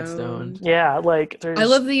gets stoned. Yeah, like there's I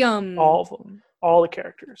love the all of them, all the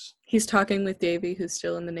characters. He's talking with Davy, who's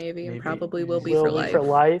still in the Navy and probably will be for life. For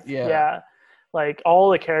life, yeah. Like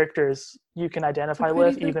all the characters you can identify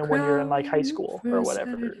with, even when you're in like high school or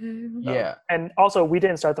whatever. Yeah, and also We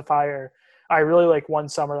Didn't Start the Fire. I really like one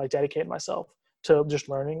summer like dedicated myself to just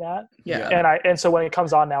learning that. Yeah. And so when it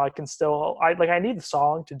comes on now, I can still I need the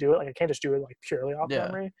song to do it. Like I can't just do it like purely off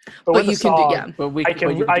memory. But with the song, I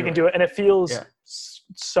can do it, and it feels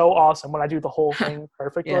so awesome when I do the whole thing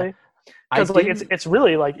perfectly. Because like it's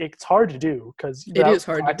really like it's hard to do because it is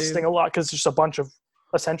hard to do a lot because there's just a bunch of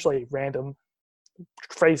essentially random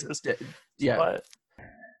phrases. Yeah. But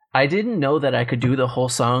I didn't know that I could do the whole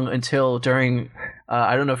song until during,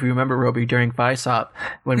 I don't know if you remember, Roby, during FISOP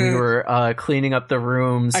when we were cleaning up the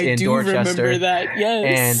rooms in Dorchester. I do remember that,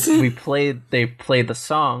 yes. And they played the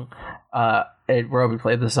song, Roby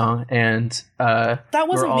played the song, and that wasn't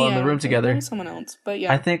we're all me, in the room together. That was someone else, but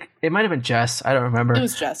yeah. I think it might have been Jess, I don't remember. It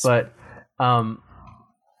was Jess. But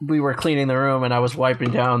we were cleaning the room and I was wiping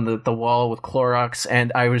down the wall with Clorox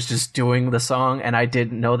and I was just doing the song and I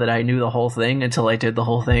didn't know that I knew the whole thing until I did the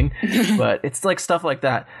whole thing. But it's like stuff like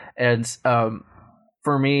that. And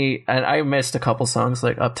for me, and I missed a couple songs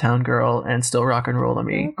like Uptown Girl and Still Rock and Roll to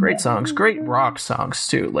Me. Great songs, great rock songs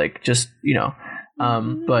too. Like just,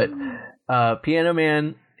 but Piano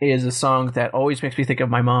Man is a song that always makes me think of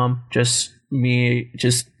my mom. That's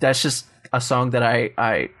just a song that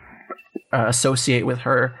I associate with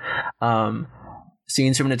her.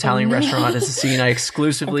 Scenes from an Italian restaurant is a scene I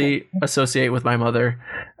exclusively associate with my mother,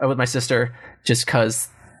 with my sister, just because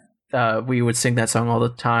we would sing that song all the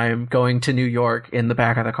time, going to New York in the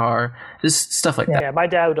back of the car, just stuff like that. Yeah, my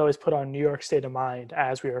dad would always put on New York State of Mind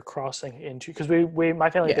as we were crossing into, because my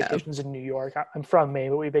family vacations in New York. I'm from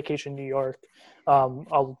Maine, but we vacation in New York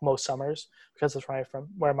most summers because that's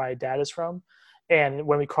where my dad is from. And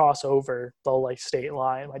when we cross over the state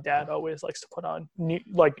line, my dad always likes to put on New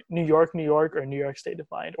York, or New York State of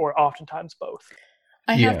Mind, or oftentimes both.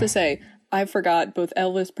 I have to say, I forgot both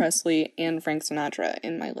Elvis Presley and Frank Sinatra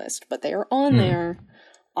in my list, but they are on there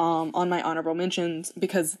on my honorable mentions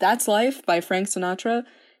because That's Life by Frank Sinatra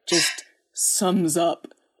just sums up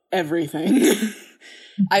everything.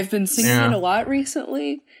 I've been singing it a lot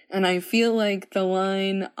recently, and I feel like the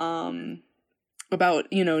line about,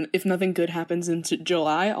 if nothing good happens in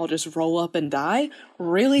July, I'll just roll up and die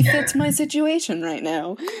really fits my situation right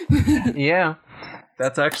now. Yeah.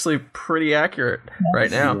 That's actually pretty accurate right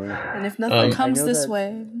now. Yeah. And if nothing comes this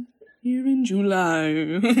way, here in July.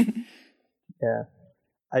 Yeah.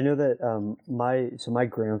 I know that my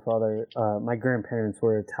grandfather, my grandparents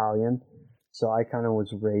were Italian, so I kind of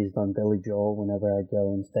was raised on Billy Joel whenever I'd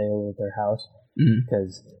go and stay over at their house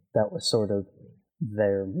because that was sort of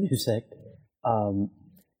their music.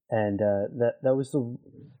 And that was the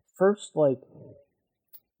first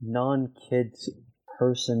non-kids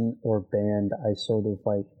person or band I sort of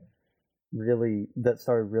that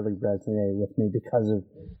started really resonating with me because of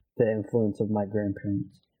the influence of my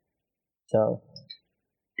grandparents. So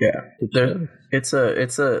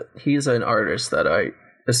he's an artist that I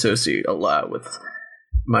associate a lot with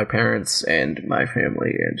my parents and my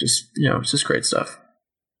family, and just it's just great stuff.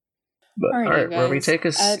 But all right, Robbie, take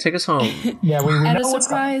us home. Yeah, we At know a what's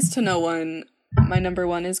surprise to no one, my number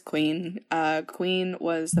one is Queen. Queen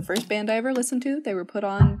was the first band I ever listened to. They were put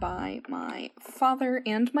on by my father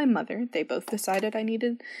and my mother. They both decided I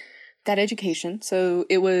needed that education. So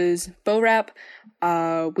it was Bo Rap,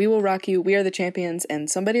 We Will Rock You, We Are the Champions, and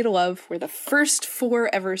Somebody to Love were the first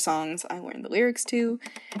 4 ever songs I learned the lyrics to.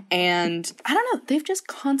 And I don't know, they've just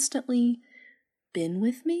constantly been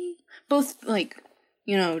with me. Both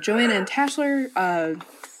Joanna and Tashler,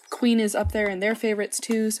 Queen is up there in their favorites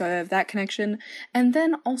too, so I have that connection. And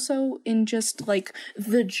then also in just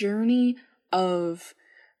the journey of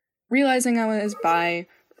realizing I was bi,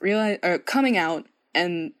 coming out,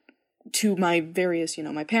 and to my various,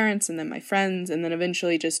 my parents and then my friends and then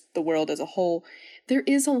eventually just the world as a whole, there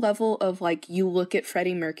is a level of you look at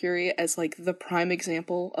Freddie Mercury as the prime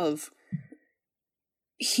example of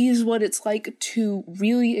he's what it's like to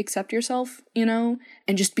really accept yourself, and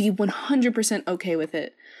just be 100% okay with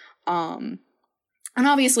it. And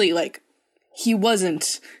obviously, he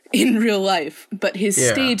wasn't in real life, but his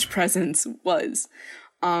stage presence was.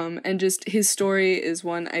 And just his story is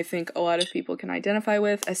one I think a lot of people can identify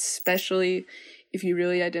with, especially if you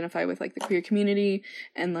really identify with the queer community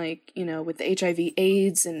and with the HIV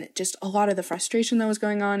AIDS and just a lot of the frustration that was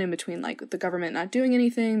going on in between the government not doing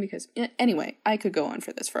anything because anyway, I could go on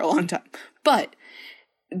for this for a long time, but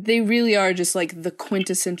they really are just the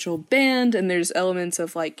quintessential band. And there's elements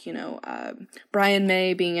of Brian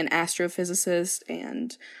May being an astrophysicist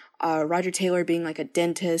and Roger Taylor being a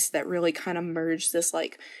dentist that really kind of merged this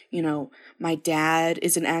my dad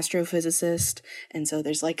is an astrophysicist, and so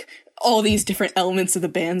there's all these different elements of the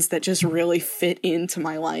bands that just really fit into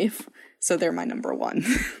my life, so they're my number one.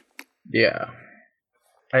 Yeah,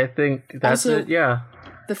 I think that's also, it. Yeah,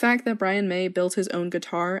 the fact that Brian May built his own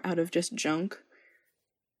guitar out of just junk,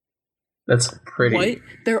 that's pretty. What?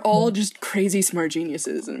 They're all just crazy smart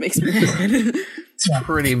geniuses, and it makes me mad. It's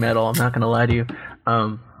pretty metal, I'm not gonna lie to you.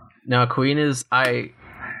 Now, Queen is, as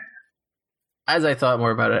I thought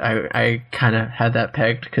more about it, I kind of had that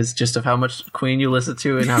pegged because just of how much Queen you listen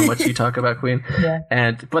to and how much you talk about Queen. Yeah.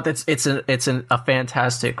 But it's a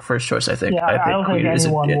fantastic first choice, I think. Yeah, I don't Queen think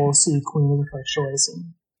anyone will see Queen as a first choice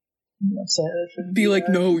and say it be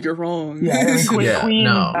no, you're wrong. Yeah, Queen.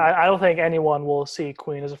 No. I don't think anyone will see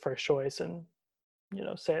Queen as a first choice and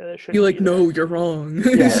say that it should be no, you're wrong.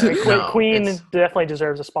 Yeah, Queen definitely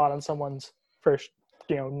deserves a spot on someone's first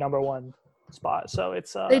number one spot. So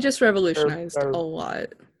it's they just revolutionized a lot.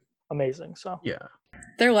 Amazing. So yeah,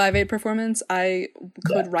 their Live Aid performance, I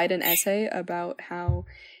could write an essay about how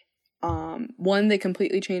 1, they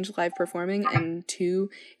completely changed live performing, and 2,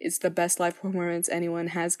 it's the best live performance anyone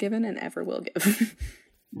has given and ever will give.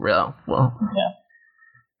 Well,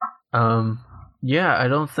 yeah, I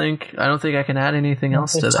don't think I can add anything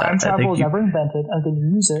else to that. Time travel was never invented, I'm going to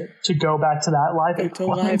use it to go back to that Live Aid. To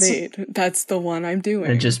Live Aid. That's the one I'm doing.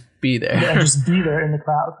 And just be there. Yeah, just be there in the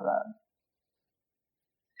crowd for that.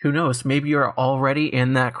 Who knows? Maybe you're already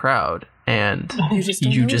in that crowd and you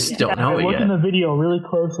just don't know it yet. Look in the video really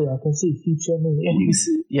closely. I can see future me.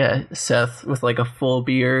 Yeah, Seth with a full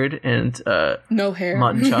beard and no hair,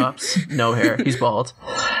 mutton chops, no hair. He's bald.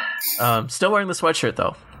 Still wearing the sweatshirt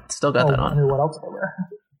though. Still got that on. I mean, what else do I wear?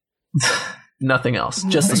 Nothing else.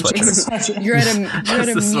 Just the sweatshirt. You're at a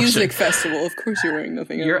music festival. Of course you're wearing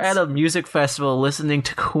nothing else. You're at a music festival listening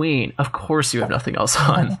to Queen. Of course you have nothing else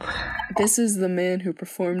on. This is the man who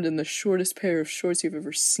performed in the shortest pair of shorts you've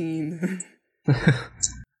ever seen. He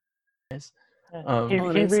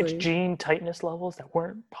Honestly. reached gene tightness levels that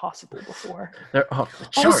weren't possible before. The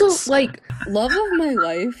charts. Also, like, Love of My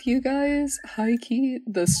Life, you guys, high key,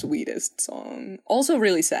 the sweetest song. Also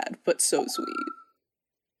really sad, but so sweet.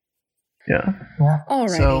 Yeah.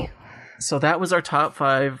 Alrighty. So that was our top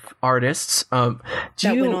 5 artists. That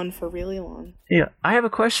went on for really long. Yeah, I have a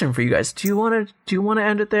question for you guys. Do you want to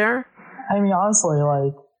end it there? I mean, honestly,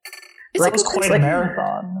 like, that was quite a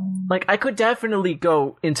marathon. Like, I could definitely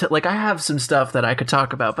go into, like, I have some stuff that I could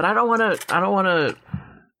talk about, but I don't want to,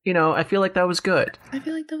 you know, I feel like that was good. I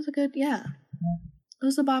feel like that was a good, yeah. It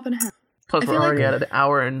was a bop and a half. Plus, we're already at an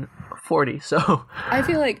hour and 40, so. I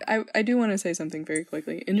feel like I do want to say something very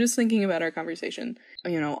quickly. And just thinking about our conversation,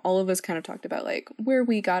 you know, all of us kind of talked about, like, where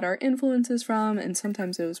we got our influences from, and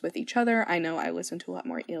sometimes it was with each other. I know I listened to a lot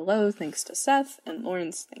more ELO thanks to Seth, and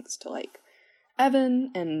Lawrence thanks to, like,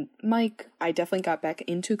 Evan and Mike. I definitely got back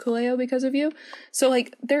into Kaleo because of you. So,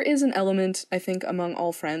 like, there is an element, I think, among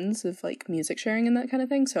all friends of, like, music sharing and that kind of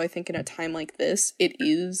thing. So I think in a time like this, it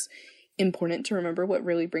is important to remember what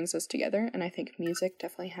really brings us together. And I think music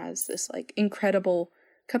definitely has this, like, incredible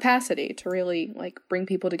capacity to really, like, bring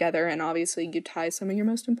people together. And obviously you tie some of your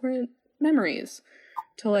most important memories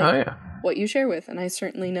to, like, what you share with. And I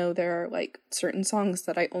certainly know there are, like, certain songs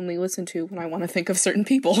that I only listen to when I want to think of certain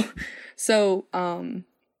people. So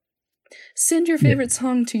send your favorite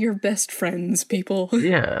song to your best friends, people.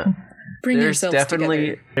 Yeah. Bring yourselves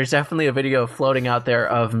together. There's definitely a video floating out there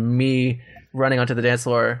of me running onto the dance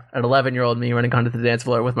floor, an 11-year-old me running onto the dance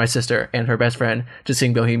floor with my sister and her best friend to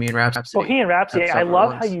sing Bohemian Rhapsody. Bohemian Rhapsody, I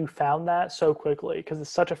love how you found that so quickly because it's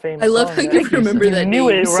such a famous I love song how you remember that knew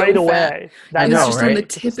name it so right fast. away. I It know, was just on right? the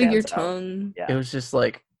tip of your tongue. Yeah. It was just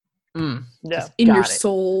like, Yeah. just In got your it.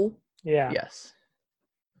 soul. Yeah. Yes.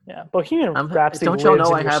 Yeah. Bohemian Rhapsody. Don't y'all lives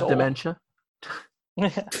know in I your have soul. dementia?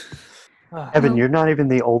 Evan, you're not even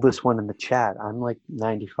the oldest one in the chat. I'm like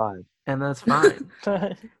 95. And that's fine.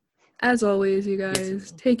 As always, you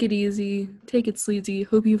guys, take it easy, take it sleazy.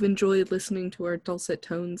 Hope you've enjoyed listening to our dulcet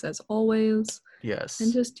tones as always. Yes.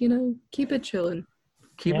 And just, you know, keep it chillin'.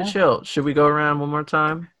 Keep it chill. Should we go around one more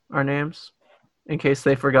time, our names? In case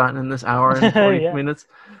they've forgotten in this hour and 40 minutes.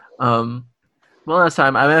 One last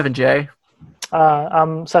time, I'm Evan J.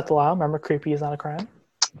 I'm Seth Delisle. Remember, creepy is not a crime.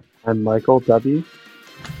 I'm Michael W.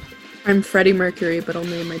 I'm Freddie Mercury, but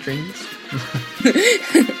only in my dreams.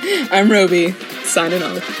 I'm Roby, signing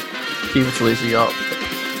off. Keep it sleazy, y'all.